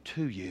something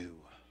to you.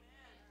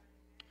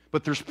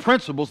 But there's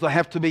principles that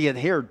have to be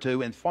adhered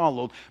to and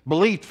followed,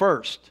 believed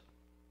first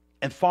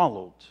and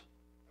followed.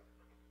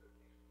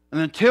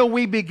 And until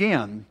we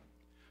begin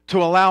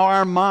to allow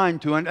our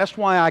mind to, and that's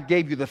why I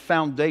gave you the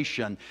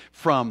foundation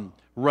from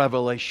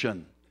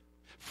Revelation,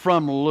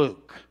 from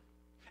Luke,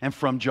 and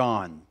from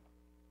John,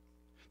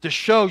 to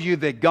show you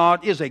that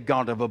God is a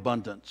God of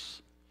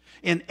abundance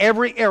in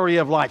every area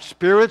of life,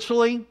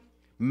 spiritually,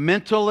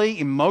 mentally,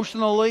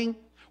 emotionally,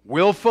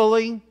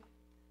 willfully,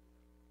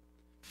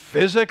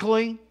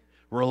 physically,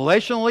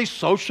 relationally,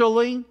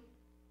 socially,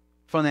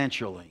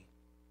 financially,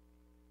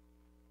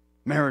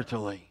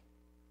 maritally.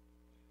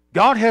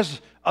 God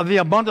has the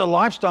abundant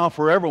lifestyle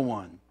for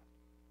everyone.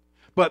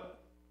 But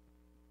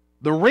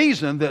the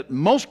reason that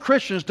most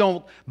Christians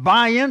don't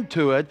buy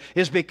into it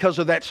is because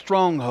of that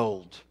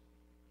stronghold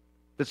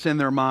that's in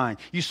their mind.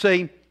 You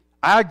see,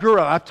 I grew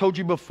up, I've told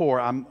you before,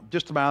 I'm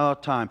just about out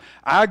of time.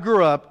 I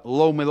grew up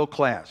low middle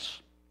class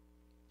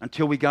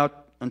until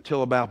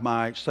about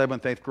my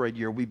 7th, 8th grade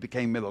year, we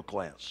became middle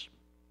class.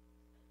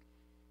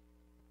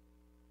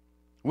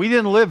 We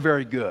didn't live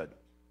very good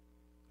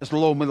as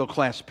low middle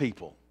class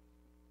people.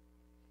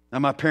 Now,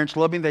 my parents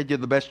loved me. They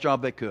did the best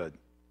job they could.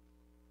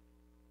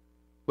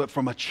 But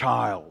from a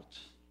child,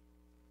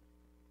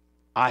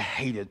 I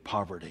hated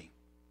poverty.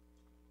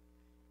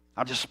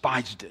 I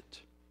despised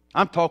it.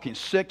 I'm talking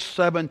 6,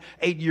 7,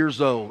 8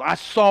 years old. I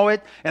saw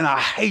it and I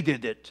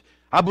hated it.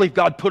 I believe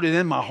God put it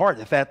in my heart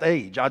at that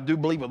age. I do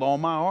believe with all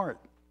my heart.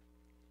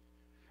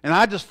 And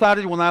I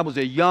decided when I was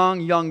a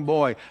young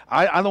boy,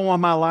 I don't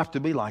want my life to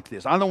be like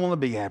this. I don't want to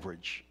be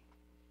average.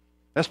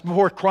 That's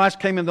before Christ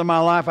came into my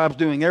life. I was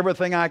doing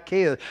everything I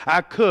could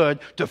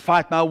to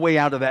fight my way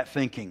out of that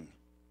thinking.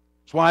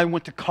 That's why I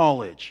went to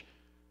college.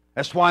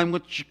 That's why I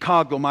went to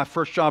Chicago, my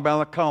first job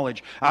out of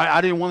college. I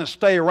didn't want to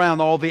stay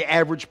around all the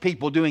average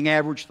people doing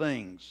average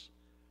things.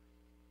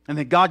 And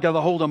then God got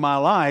a hold of my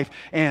life,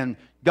 and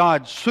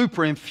God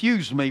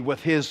superinfused me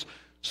with His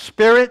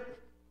Spirit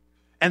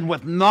and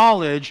with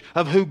knowledge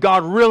of who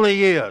God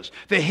really is.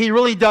 That He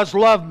really does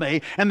love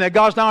me, and that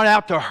God's not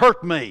out to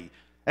hurt me,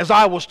 as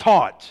I was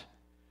taught.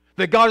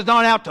 That God is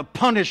not out to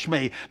punish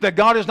me. That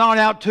God is not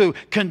out to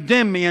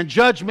condemn me and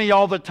judge me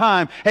all the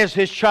time as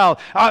His child.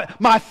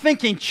 My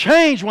thinking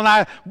changed when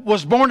I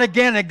was born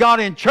again and got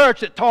in church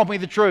that taught me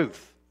the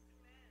truth.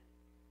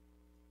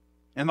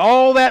 And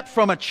all that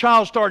from a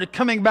child started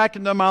coming back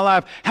into my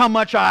life. How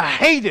much I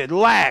hated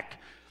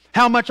lack.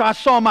 How much I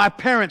saw my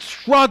parents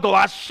struggle.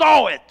 I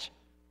saw it.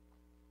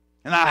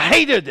 And I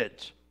hated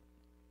it.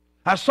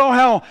 I saw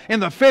how in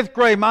the 5th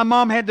grade my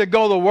mom had to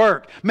go to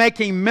work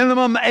making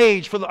minimum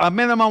wage for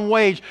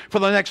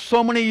the next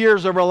so many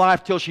years of her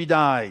life till she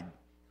died.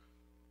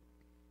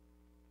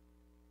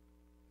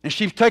 And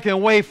she's taken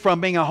away from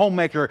being a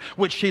homemaker,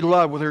 which she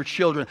loved with her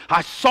children.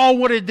 I saw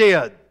what it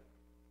did.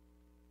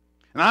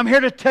 And I'm here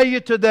to tell you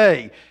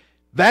today,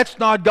 that's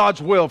not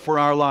God's will for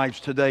our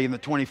lives today in the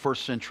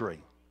 21st century.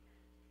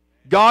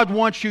 God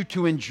wants you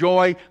to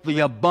enjoy the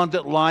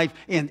abundant life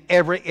in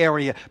every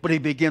area, but He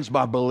begins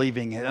by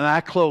believing it. And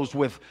I close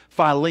with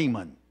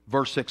Philemon.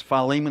 Verse 6,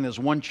 Philemon is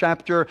one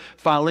chapter.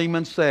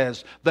 Philemon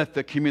says that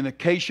the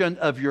communication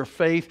of your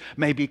faith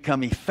may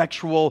become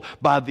effectual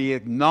by the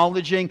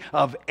acknowledging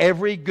of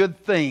every good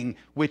thing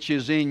which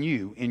is in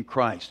you in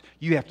Christ.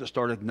 You have to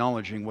start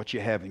acknowledging what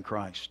you have in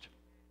Christ.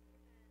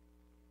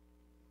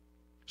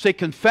 See,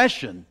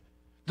 confession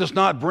does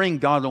not bring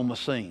God on the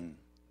scene.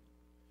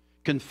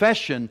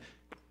 Confession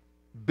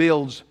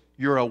builds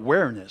your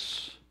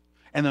awareness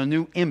and a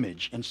new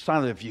image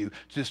inside of you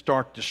to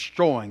start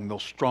destroying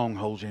those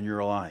strongholds in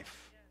your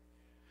life.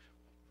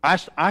 I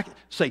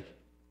say,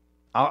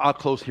 I'll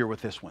close here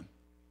with this one.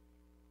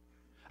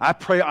 I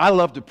pray. I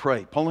love to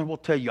pray. Pauline will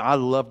tell you, I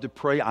love to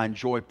pray. I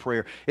enjoy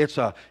prayer. It's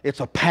a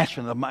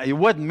passion of mine. It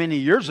wasn't many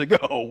years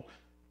ago,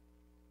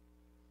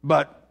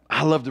 but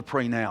I love to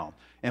pray now.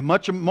 And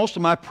most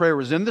of my prayer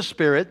is in the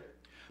Spirit.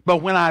 But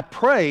when I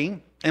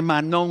pray in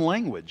my known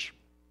language,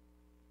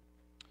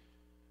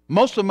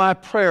 most of my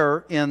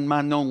prayer in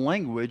my known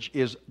language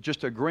is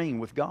just agreeing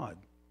with God.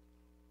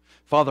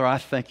 Father, I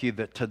thank you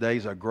that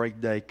today's a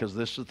great day because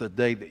this is the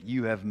day that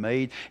you have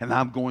made, and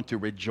I'm going to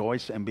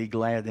rejoice and be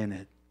glad in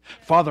it.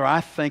 Father,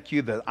 I thank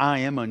you that I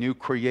am a new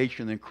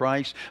creation in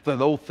Christ,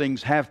 that old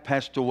things have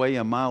passed away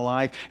in my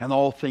life and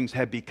all things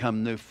have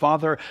become new.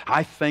 Father,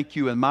 I thank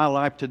you in my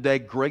life today,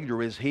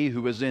 greater is He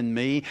who is in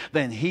me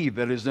than he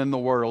that is in the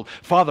world.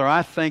 Father,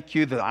 I thank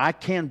you that I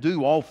can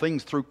do all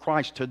things through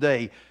Christ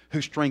today,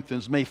 who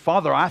strengthens me.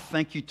 Father, I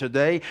thank you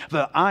today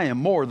that I am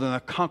more than a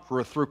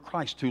conqueror through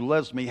Christ who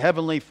loves me.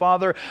 Heavenly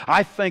Father,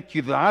 I thank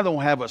you that I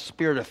don't have a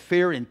spirit of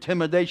fear,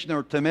 intimidation,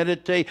 or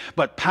timidity,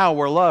 but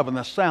power, love, and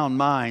a sound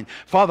mind.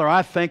 Father,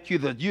 I thank you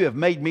that you have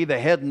made me the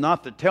head and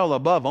not the tail,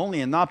 above only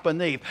and not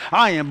beneath.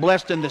 I am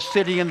blessed in the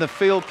city and the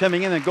field,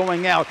 coming in and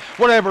going out.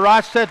 Whatever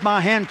I set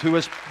my hand to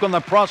is going to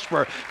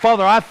prosper.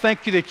 Father, I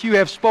thank you that you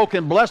have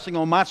spoken blessing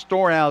on my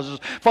storehouses.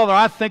 Father,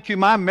 I thank you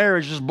my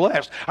marriage is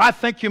blessed. I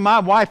thank you my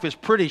wife is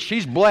pretty.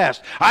 She's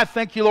blessed. I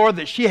thank you, Lord,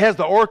 that she has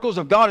the oracles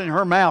of God in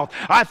her mouth.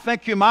 I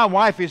thank you my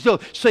wife is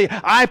healed. See,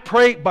 I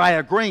pray by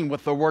agreeing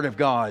with the Word of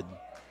God.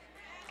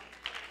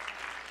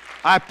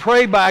 I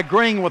pray by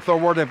agreeing with the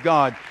Word of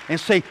God. And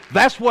see,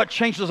 that's what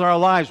changes our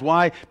lives.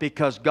 Why?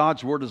 Because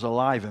God's Word is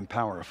alive and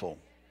powerful.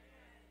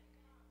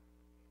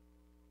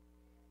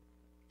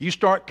 You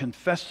start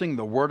confessing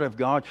the Word of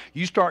God.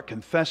 You start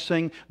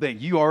confessing that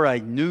you are a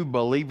new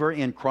believer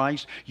in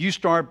Christ. You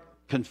start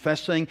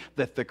confessing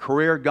that the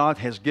career God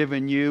has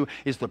given you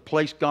is the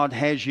place God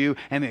has you,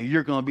 and that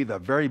you're going to be the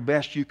very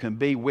best you can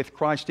be with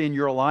Christ in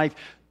your life.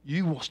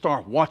 You will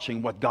start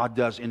watching what God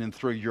does in and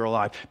through your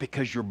life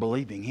because you're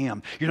believing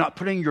Him. You're not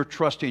putting your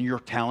trust in your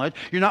talent.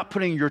 You're not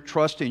putting your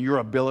trust in your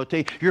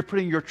ability. You're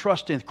putting your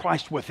trust in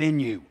Christ within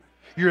you.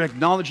 You're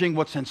acknowledging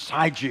what's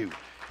inside you.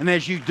 And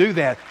as you do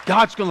that,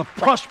 God's going to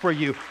prosper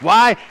you.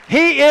 Why?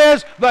 He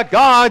is the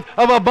God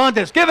of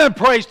abundance. Give Him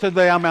praise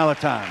today. I'm out of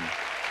time.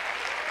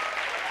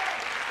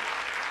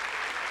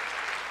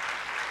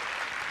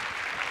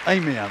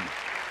 Amen.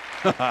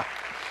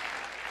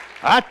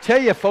 I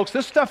tell you, folks,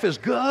 this stuff is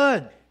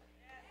good.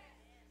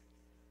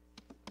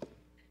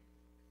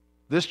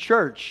 This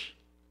church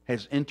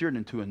has entered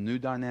into a new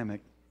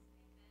dynamic.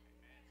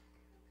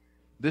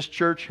 This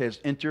church has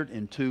entered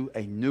into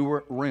a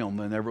newer realm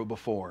than ever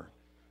before.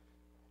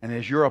 And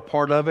as you're a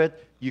part of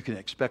it, you can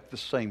expect the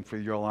same for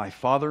your life.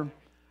 Father,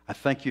 I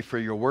thank you for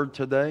your word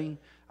today.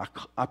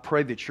 I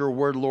pray that your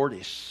word, Lord,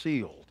 is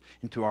sealed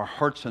into our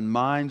hearts and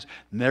minds,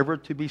 never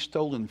to be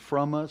stolen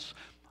from us.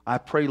 I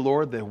pray,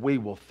 Lord, that we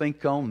will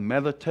think on,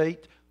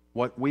 meditate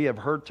what we have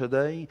heard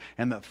today,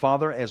 and that,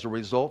 Father, as a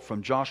result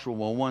from Joshua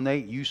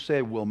 1:8, you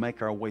said we'll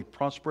make our way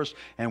prosperous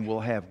and we'll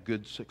have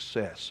good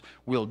success.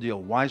 We'll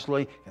deal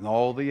wisely in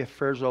all the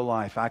affairs of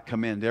life. I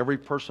commend every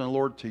person,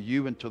 Lord, to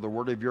you and to the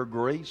word of your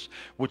grace,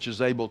 which is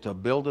able to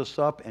build us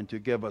up and to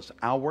give us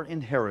our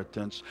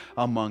inheritance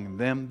among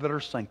them that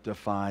are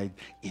sanctified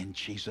in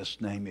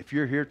Jesus' name. If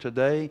you're here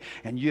today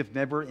and you've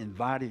never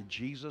invited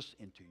Jesus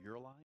into your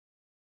life,